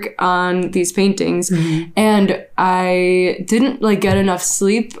work on these paintings. And I didn't like get enough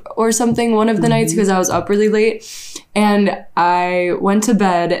sleep or something one of the nights because I was up really late. And I went to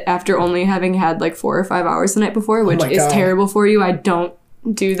bed after only having had like 4 or 5 hours the night before, which is terrible for you. I don't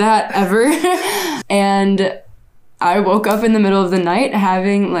do that ever. And I woke up in the middle of the night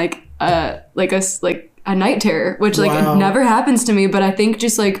having like a night terror, which like never happens to me, but I think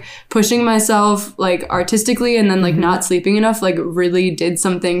just like pushing myself like artistically and then like not sleeping enough like really did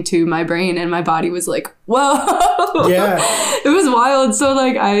something to my brain, and my body was like, whoa. Yeah. It was wild. So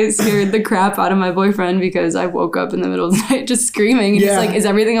like I scared the crap out of my boyfriend because I woke up in the middle of the night just screaming. And he's like, is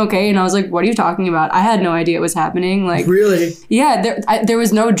everything okay? And I was like, what are you talking about? I had no idea it was happening. Like, really? Yeah, there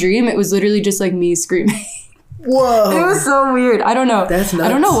was no dream. It was literally just like me screaming. Whoa. It was so weird. I don't know. That's nuts. I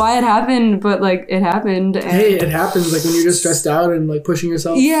don't know why it happened, but like it happened. And hey, it happens like when you're just stressed out and like pushing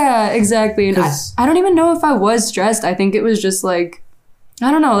yourself. Yeah, exactly. And I don't even know if I was stressed. I think it was just like, I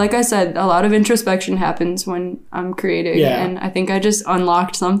don't know. Like I said, a lot of introspection happens when I'm creating. Yeah. And I think I just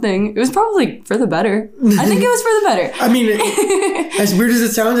unlocked something. It was probably for the better. I think it was for the better. I mean, as weird as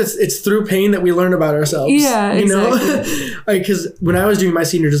it sounds, it's through pain that we learn about ourselves. Yeah, you exactly. know? Like, because when I was doing my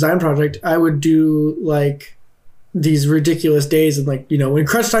senior design project, I would do like these ridiculous days and like, you know, when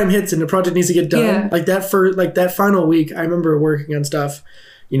crunch time hits and the project needs to get done, like that final week, I remember working on stuff.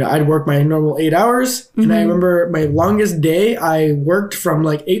 You know, I'd work my normal 8 hours, and I remember my longest day, I worked from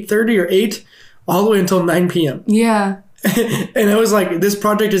like 8:30 or 8 all the way until 9 p.m. Yeah. And I was like, this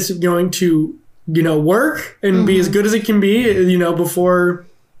project is going to, you know, work and be as good as it can be, you know, before,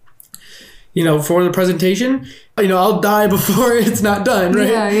 you know, for the presentation. You know, I'll die before it's not done, right?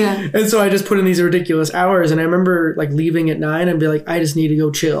 Yeah, yeah. And so I just put in these ridiculous hours, and I remember like leaving at 9 and be like, I just need to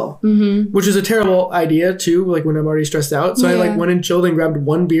go chill, which is a terrible idea too. Like when I'm already stressed out, so I like went and chilled and grabbed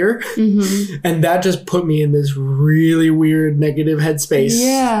one beer, and that just put me in this really weird negative headspace.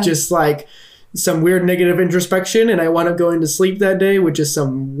 Yeah, just like some weird negative introspection, and I wound up going to sleep that day with just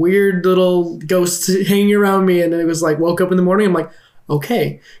some weird little ghosts hanging around me, and it was like woke up in the morning, I'm like,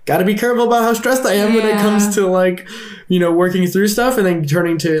 okay, got to be careful about how stressed I am when it comes to like, you know, working through stuff, and then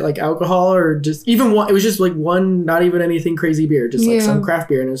turning to like alcohol or just even one. It was just like one, not even anything crazy beer, just like some craft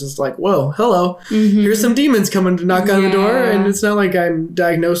beer, and it was just like, whoa, hello, here's some demons coming to knock on the door, and it's not like I'm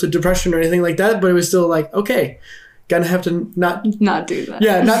diagnosed with depression or anything like that, but it was still like, okay, gonna have to not do that.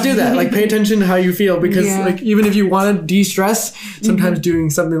 Yeah, not do that. Like pay attention to how you feel, because like even if you want to de-stress, sometimes doing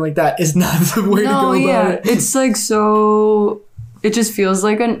something like that is not the way to go about it. It's like so. It just feels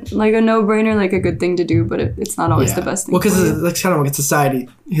like a no-brainer, like a good thing to do, but it's not always the best thing. Well, because that's kind of what society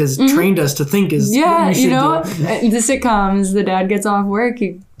has trained us to think is what you know, the sitcoms, the dad gets off work,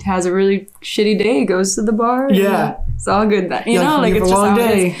 he has a really shitty day, goes to the bar. Yeah, it's all good. That you know, like it's a just long how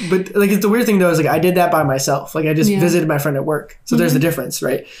day. it is. But like it's the weird thing though is like I did that by myself. Like I just visited my friend at work, so there's the difference,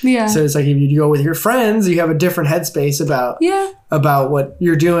 right? Yeah. So it's like if you go with your friends, you have a different headspace about what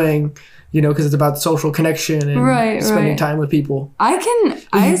you're doing. You know, because it's about social connection and spending time with people.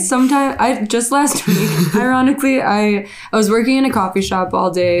 I sometimes, just last week, ironically, I was working in a coffee shop all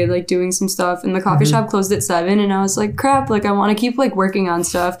day, like doing some stuff, and the coffee shop closed at 7, and I was like, crap, like I want to keep like working on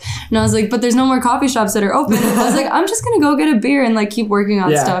stuff. And I was like, but there's no more coffee shops that are open. And I was like, I'm just going to go get a beer and like keep working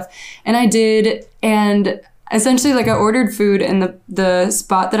on stuff. And I did, and essentially like I ordered food, and the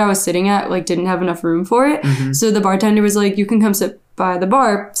spot that I was sitting at like didn't have enough room for it. So the bartender was like, you can come sit by the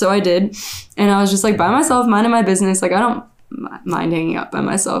bar. So I did, and I was just like by myself, minding my business. Like I don't mind hanging out by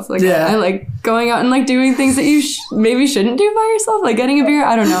myself. Like I like going out and like doing things that you maybe shouldn't do by yourself, like getting a beer.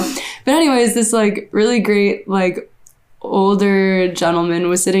 I don't know. But anyways, this like really great like older gentleman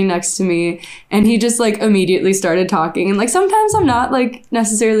was sitting next to me, and he just like immediately started talking, and like sometimes I'm not like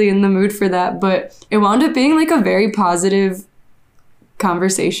necessarily in the mood for that, but it wound up being like a very positive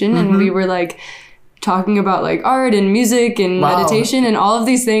conversation, and we were like talking about like art and music and meditation and all of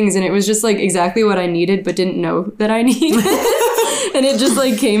these things, and it was just like exactly what I needed but didn't know that I needed. And it just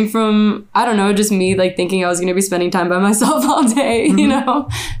like came from, I don't know, just me like thinking I was going to be spending time by myself all day, you know?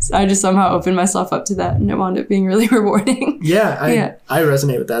 So I just somehow opened myself up to that, and it wound up being really rewarding. I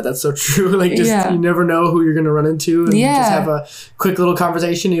resonate with that. That's so true. Like just you never know who you're going to run into, and just have a quick little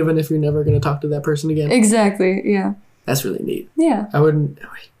conversation even if you're never going to talk to that person again. Exactly. Yeah. That's really neat. Yeah.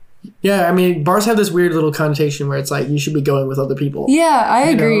 Yeah, I mean, bars have this weird little connotation where it's like you should be going with other people. Yeah, I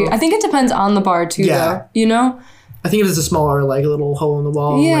agree. I think it depends on the bar too, though. You know? I think if it's a smaller, like a little hole in the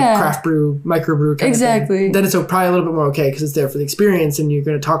wall, like craft brew, microbrew kind of thing, then it's probably a little bit more okay because it's there for the experience, and you're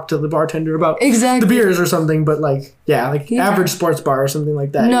going to talk to the bartender about the beers or something. But like, average sports bar or something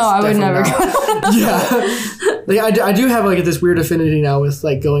like that. No, I would never go. Like I do have like this weird affinity now with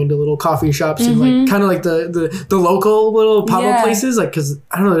like going to little coffee shops and like kind of like the local little pop-up places, like because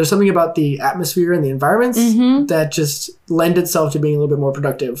I don't know, there's something about the atmosphere and the environments that just lend itself to being a little bit more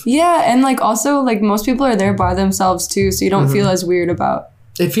productive. Yeah, and like also like most people are there by themselves too, so you don't feel as weird about.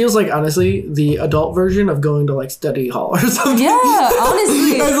 It feels like, honestly, the adult version of going to, like, study hall or something. Yeah,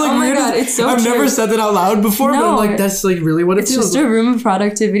 honestly. Like, oh, my God. It's so I've never said that out loud before, but, like, that's, like, really what it feels like. It's just a room of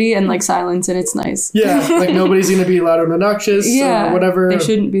productivity and, like, silence, and it's nice. Yeah, like, nobody's going to be loud or obnoxious or whatever. They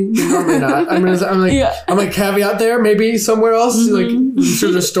shouldn't be. Normally not. I'm like, caveat there, maybe somewhere else. Like, I'm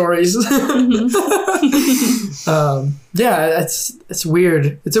sure there's stories. Yeah, it's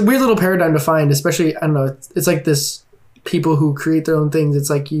weird. It's a weird little paradigm to find, especially, I don't know, it's like this people who create their own things, it's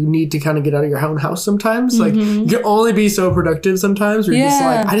like you need to kind of get out of your own house sometimes. Like you can only be so productive sometimes where you're just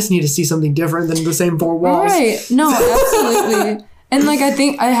like, I just need to see something different than the same four walls. Right. No, absolutely. And like, I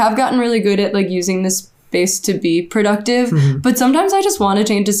think I have gotten really good at like using this space to be productive, but sometimes I just want to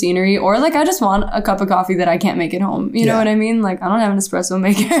change the scenery, or like I just want a cup of coffee that I can't make at home. You know what I mean? Like I don't have an espresso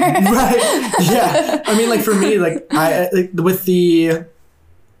maker. Right. Yeah. I mean, like for me, like I like with the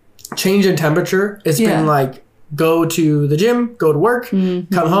change in temperature, it's been like go to the gym, go to work, come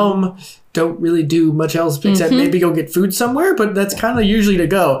home, don't really do much else except maybe go get food somewhere, but that's kind of usually to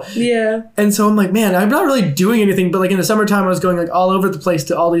go. Yeah. And so I'm like, man, I'm not really doing anything, but like in the summertime I was going like all over the place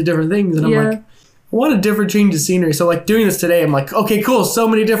to all these different things, and I'm like, what a different change of scenery. So like doing this today, I'm like, okay, cool. So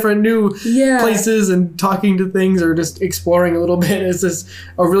many different new places and talking to things or just exploring a little bit. It's just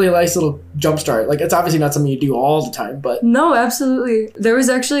a really nice little jump start. Like it's obviously not something you do all the time, but. No, absolutely. There was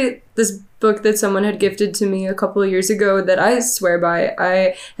actually this book that someone had gifted to me a couple of years ago that I swear by.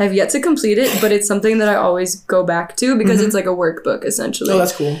 I have yet to complete it, but it's something that I always go back to because it's like a workbook essentially. Oh,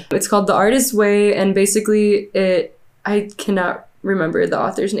 that's cool. It's called The Artist's Way, and basically I cannot remember the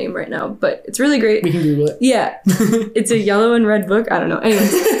author's name right now, but it's really great. We can Google it. Yeah. It's a yellow and red book. I don't know.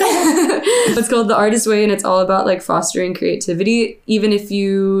 Anyways. It's called The Artist's Way, and it's all about like fostering creativity, even if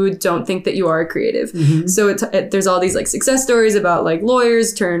you don't think that you are creative. So there's all these like success stories about like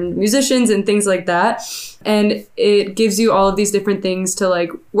lawyers turned musicians and things like that. And it gives you all of these different things to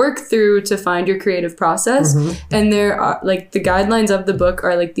like work through to find your creative process. And there are like the guidelines of the book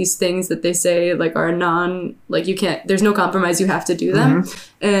are like these things that they say like are like you can't, there's no compromise, you have to do them.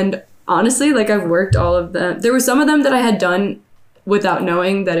 And honestly, like I've worked all of them. There were some of them that I had done without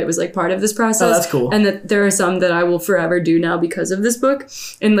knowing that it was like part of this process. Oh, that's cool. And that there are some that I will forever do now because of this book.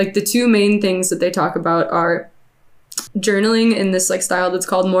 And like the two main things that they talk about are journaling in this like style that's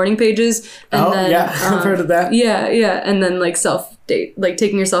called morning pages, and I've heard of that. And then like self-date, like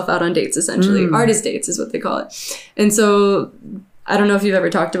taking yourself out on dates essentially. Artist dates is what they call it. And so I don't know if you've ever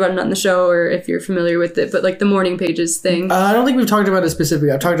talked about it on the show or if you're familiar with it, but like the morning pages thing. I don't think we've talked about it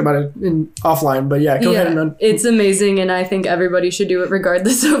specifically. I've talked about it in offline, but go ahead and it's amazing, and I think everybody should do it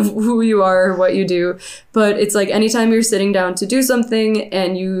regardless of who you are or what you do. But it's like anytime you're sitting down to do something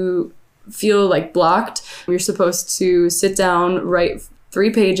and you feel like blocked, you're supposed to sit down, write 3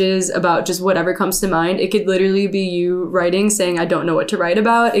 pages about just whatever comes to mind. It could literally be you writing, saying, I don't know what to write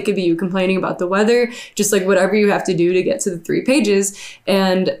about. It could be you complaining about the weather, just like whatever you have to do to get to the 3 pages.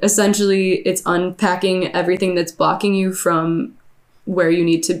 And essentially it's unpacking everything that's blocking you from where you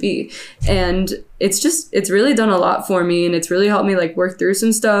need to be. And it's really done a lot for me, and it's really helped me like work through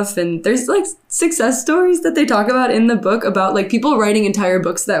some stuff. And there's like success stories that they talk about in the book about like people writing entire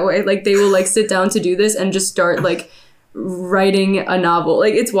books that way. Like they will like sit down to do this and just start like writing a novel.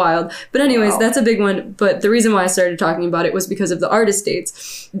 Like it's wild. But anyways, that's a big one. But the reason why I started talking about it was because of the artist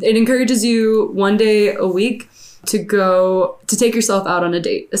dates. It encourages you 1 day a week to take yourself out on a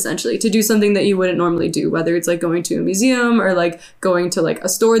date, essentially, to do something that you wouldn't normally do, whether it's like going to a museum or like going to like a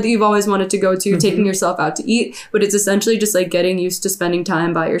store that you've always wanted to go to, taking yourself out to eat. But it's essentially just like getting used to spending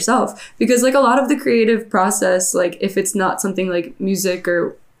time by yourself, because like a lot of the creative process, like if it's not something like music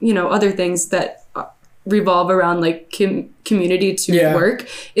or, you know, other things that revolve around like community to work,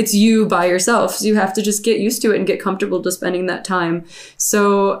 it's you by yourself. So you have to just get used to it and get comfortable to spending that time.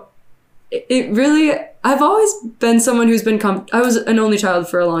 So it really, I've always been someone who's been, I was an only child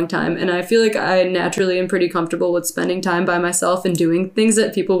for a long time, and I feel like I naturally am pretty comfortable with spending time by myself and doing things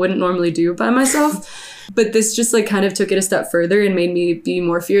that people wouldn't normally do by myself. But this just like kind of took it a step further and made me be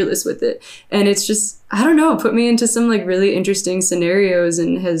more fearless with it. And it's just, I don't know, put me into some like really interesting scenarios,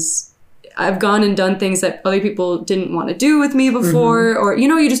 and I've gone and done things that other people didn't want to do with me before, or, you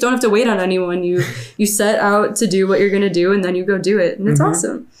know, you just don't have to wait on anyone. You set out to do what you're going to do, and then you go do it. And it's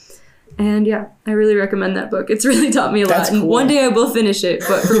awesome. And yeah, I really recommend that book. It's really taught me a lot. Cool. And one day I will finish it,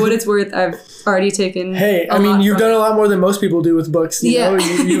 but for what it's worth, I've already taken you've done a lot more than most people do with books. You know,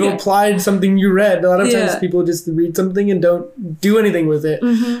 you've applied something you read. A lot of times people just read something and don't do anything with it.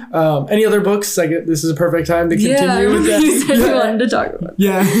 Any other books? Like, this is a perfect time to continue with that. You said you wanted to talk about.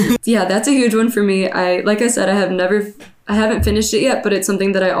 Yeah, that's a huge one for me. Like I said, I haven't finished it yet, but it's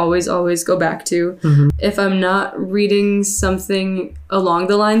something that I always go back to. If I'm not reading something along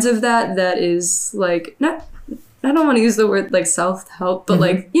the lines of that is like, I don't want to use the word like self-help, but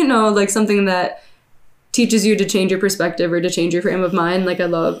like, you know, like something that teaches you to change your perspective or to change your frame of mind. Like I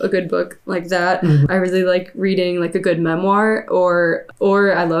love a good book like that. I really like reading like a good memoir, or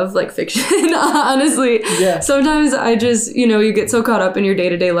I love like fiction, honestly. Sometimes I just, you know, you get so caught up in your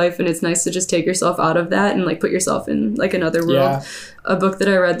day-to-day life, and it's nice to just take yourself out of that and like put yourself in like another world. A book that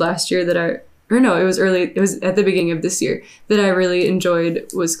I read last year that or no, it was at the beginning of this year, that I really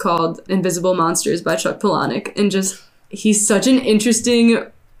enjoyed was called Invisible Monsters by Chuck Palahniuk. And just, he's such an interesting,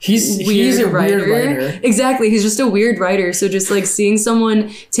 he's a weird writer. Exactly. He's just a weird writer. So just like seeing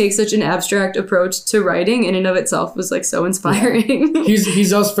someone take such an abstract approach to writing in and of itself was like so inspiring. Yeah.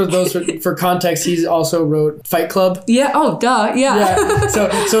 He's also, for those for context, he's also wrote Fight Club. Yeah. Oh, duh. Yeah.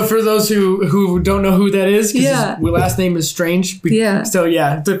 So for those who don't know who that is, because his last name is Strange. Yeah. So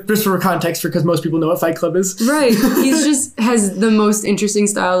yeah, just for context, because most people know what Fight Club is. Right. He's just has the most interesting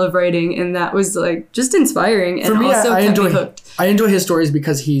style of writing, and that was like just inspiring. And for me, also kept me hooked. I enjoy his stories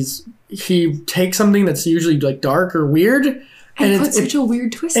because he takes something that's usually like dark or weird, and puts such a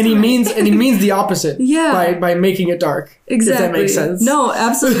weird twist. And he means the opposite. Yeah. By making it dark. Exactly. If that makes sense. No,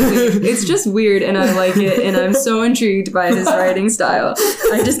 absolutely. It's just weird, and I like it, and I'm so intrigued by his writing style.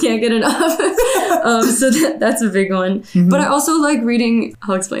 I just can't get enough. So that's a big one. Mm-hmm. But I also like reading.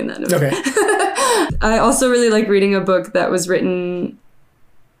 I'll explain that in a minute. Okay. I also really like reading a book that was written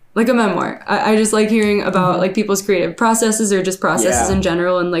like a memoir. I just like hearing about like people's creative processes, or just processes in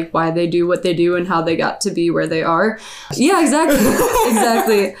general, and like why they do what they do and how they got to be where they are. Yeah, exactly.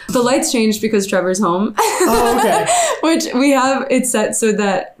 Exactly. The lights changed because Trevor's home. Oh, okay. Which we have it set so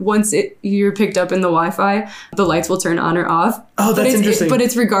that once you're picked up in the Wi-Fi, the lights will turn on or off. Oh, that's interesting. But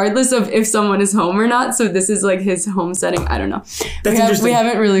it's regardless of if someone is home or not. So this is like his home setting. I don't know. That's interesting. We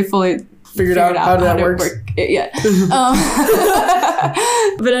haven't really fully figured out how that works.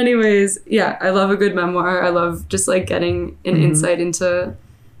 But anyways, yeah, I love a good memoir. I love just like getting an insight into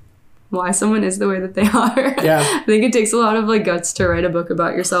why someone is the way that they are. Yeah. I think it takes a lot of like guts to write a book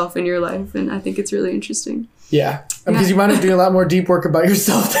about yourself and your life, and I think it's really interesting. Yeah. Because you wind up doing a lot more deep work about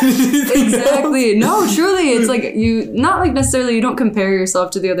yourself than anything Exactly. else. No, truly. It's like not like necessarily you don't compare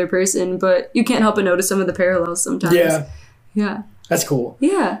yourself to the other person, but you can't help but notice some of the parallels sometimes. Yeah. Yeah. That's cool.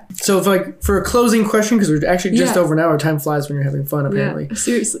 Yeah. So for a closing question, because we're actually just over an hour, time flies when you're having fun, apparently. Yeah,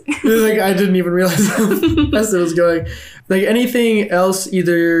 seriously. Like, I didn't even realize how fast it was going. Like, anything else,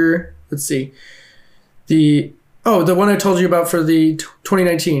 either, let's see, the one I told you about for the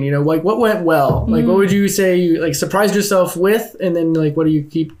 2019, like what went well? Like, what would you say you like surprised yourself with? And then like, what do you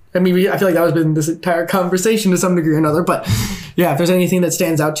keep? I mean, I feel like that has been this entire conversation to some degree or another, but yeah, if there's anything that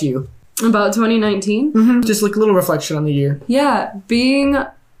stands out to you. About 2019? Mm-hmm. Just like a little reflection on the year. Yeah,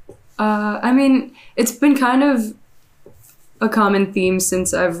 I mean, it's been kind of a common theme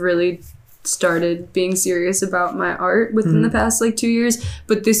since I've really started being serious about my art within the past like 2 years.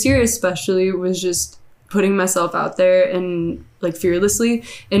 But this year especially was just putting myself out there and like fearlessly,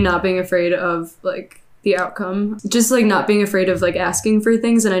 and not being afraid of like the outcome. Just like not being afraid of like asking for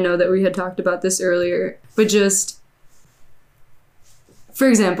things. And I know that we had talked about this earlier, but just, for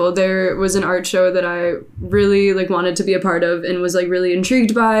example, there was an art show that I really like wanted to be a part of and was like really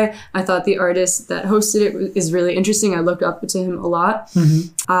intrigued by. I thought the artist that hosted it is really interesting. I looked up to him a lot. Mm-hmm.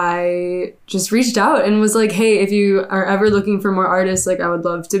 I just reached out and was like, hey, if you are ever looking for more artists, like I would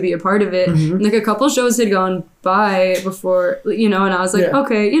love to be a part of it. Mm-hmm. And, like a couple shows had gone by before, and I was like,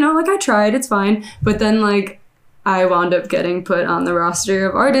 okay, like I tried, it's fine. But then like I wound up getting put on the roster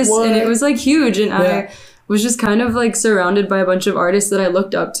of artists. What? And it was like huge. And I was just kind of like surrounded by a bunch of artists that I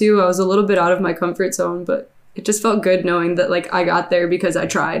looked up to. I was a little bit out of my comfort zone, but it just felt good knowing that like I got there because I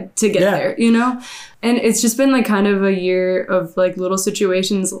tried to get there, And it's just been like kind of a year of like little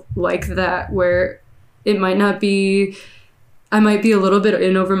situations like that where it might not be, I might be a little bit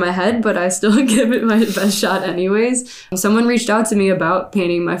in over my head, but I still give it my best shot anyways. Someone reached out to me about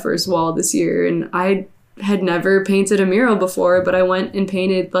painting my first wall this year, and I had never painted a mural before, but I went and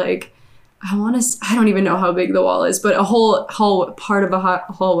painted like, I don't even know how big the wall is, but a whole part of a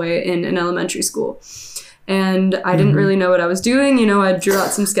hallway in an elementary school. And I didn't really know what I was doing. I drew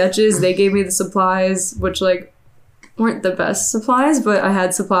out some sketches. They gave me the supplies, which like weren't the best supplies, but I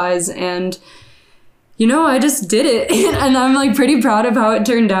had supplies, and I just did it. And I'm like pretty proud of how it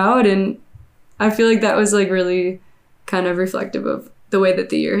turned out. And I feel like that was like really kind of reflective of the way that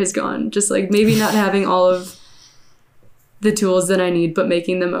the year has gone. Just like maybe not having all of the tools that I need, but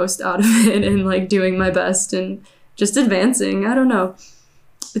making the most out of it and like doing my best and just advancing. I don't know.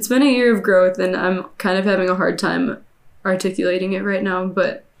 It's been a year of growth, and I'm kind of having a hard time articulating it right now,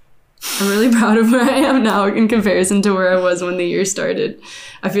 but I'm really proud of where I am now in comparison to where I was when the year started.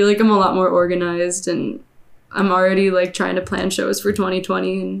 I feel like I'm a lot more organized, and I'm already like trying to plan shows for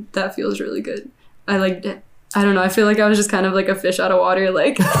 2020, and that feels really good. I don't know. I feel like I was just kind of like a fish out of water.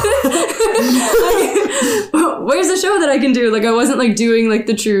 Like, where's the show that I can do? Like, I wasn't like doing like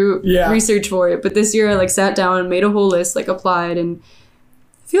the true research for it. But this year I like sat down and made a whole list, like applied, and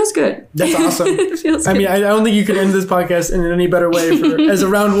Feels good. That's awesome. It feels good. I mean, I don't think you could end this podcast in any better way as a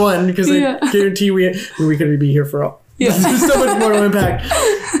round one, because I guarantee we could be here for all. Yeah. There's so much more to unpack.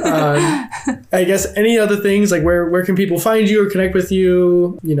 I guess any other things, like where can people find you or connect with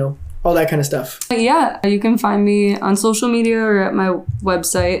you, all that kind of stuff. Yeah, you can find me on social media or at my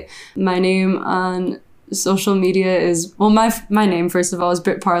website. My name on social media is, well, my name, first of all, is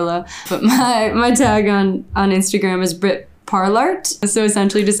Britt Parla, but my tag on Instagram is Britt Parlart. So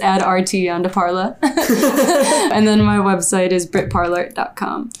essentially just add RT onto Parla. And then my website is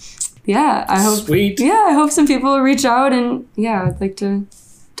brittparlart.com. Yeah, I hope. Sweet. Yeah, I hope some people will reach out, and yeah, I'd like to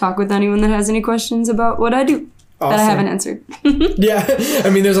talk with anyone that has any questions about what I do. Awesome. That I haven't answered. Yeah, I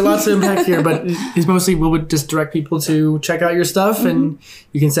mean, there's a lot to unpack here, but it's mostly we would just direct people to check out your stuff, and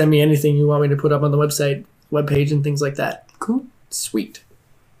you can send me anything you want me to put up on the webpage, and things like that. Cool. Sweet.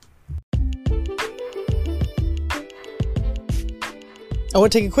 I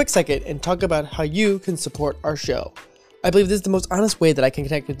want to take a quick second and talk about how you can support our show. I believe this is the most honest way that I can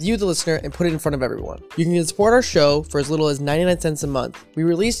connect with you, the listener, and put it in front of everyone. You can support our show for as little as 99 cents a month. We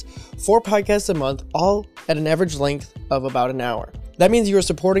release 4 podcasts a month, all at an average length of about an hour. That means you are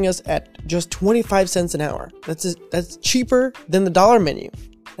supporting us at just 25 cents an hour. That's cheaper than the dollar menu.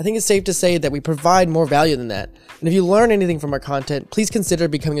 I think it's safe to say that we provide more value than that. And if you learn anything from our content, please consider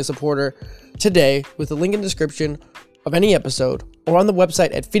becoming a supporter today with the link in the description of any episode or on the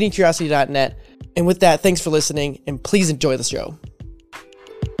website at feedingcuriosity.net. And with that, thanks for listening, and please enjoy the show.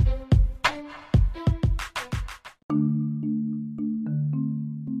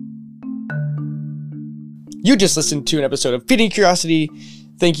 You just listened to an episode of Feeding Curiosity.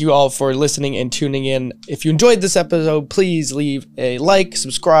 Thank you all for listening and tuning in. If you enjoyed this episode, please leave a like,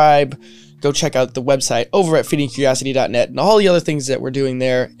 subscribe, go check out the website over at feedingcuriosity.net and all the other things that we're doing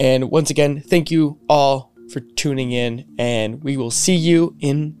there. And once again, thank you all for tuning in, and we will see you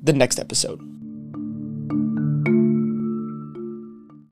in the next episode.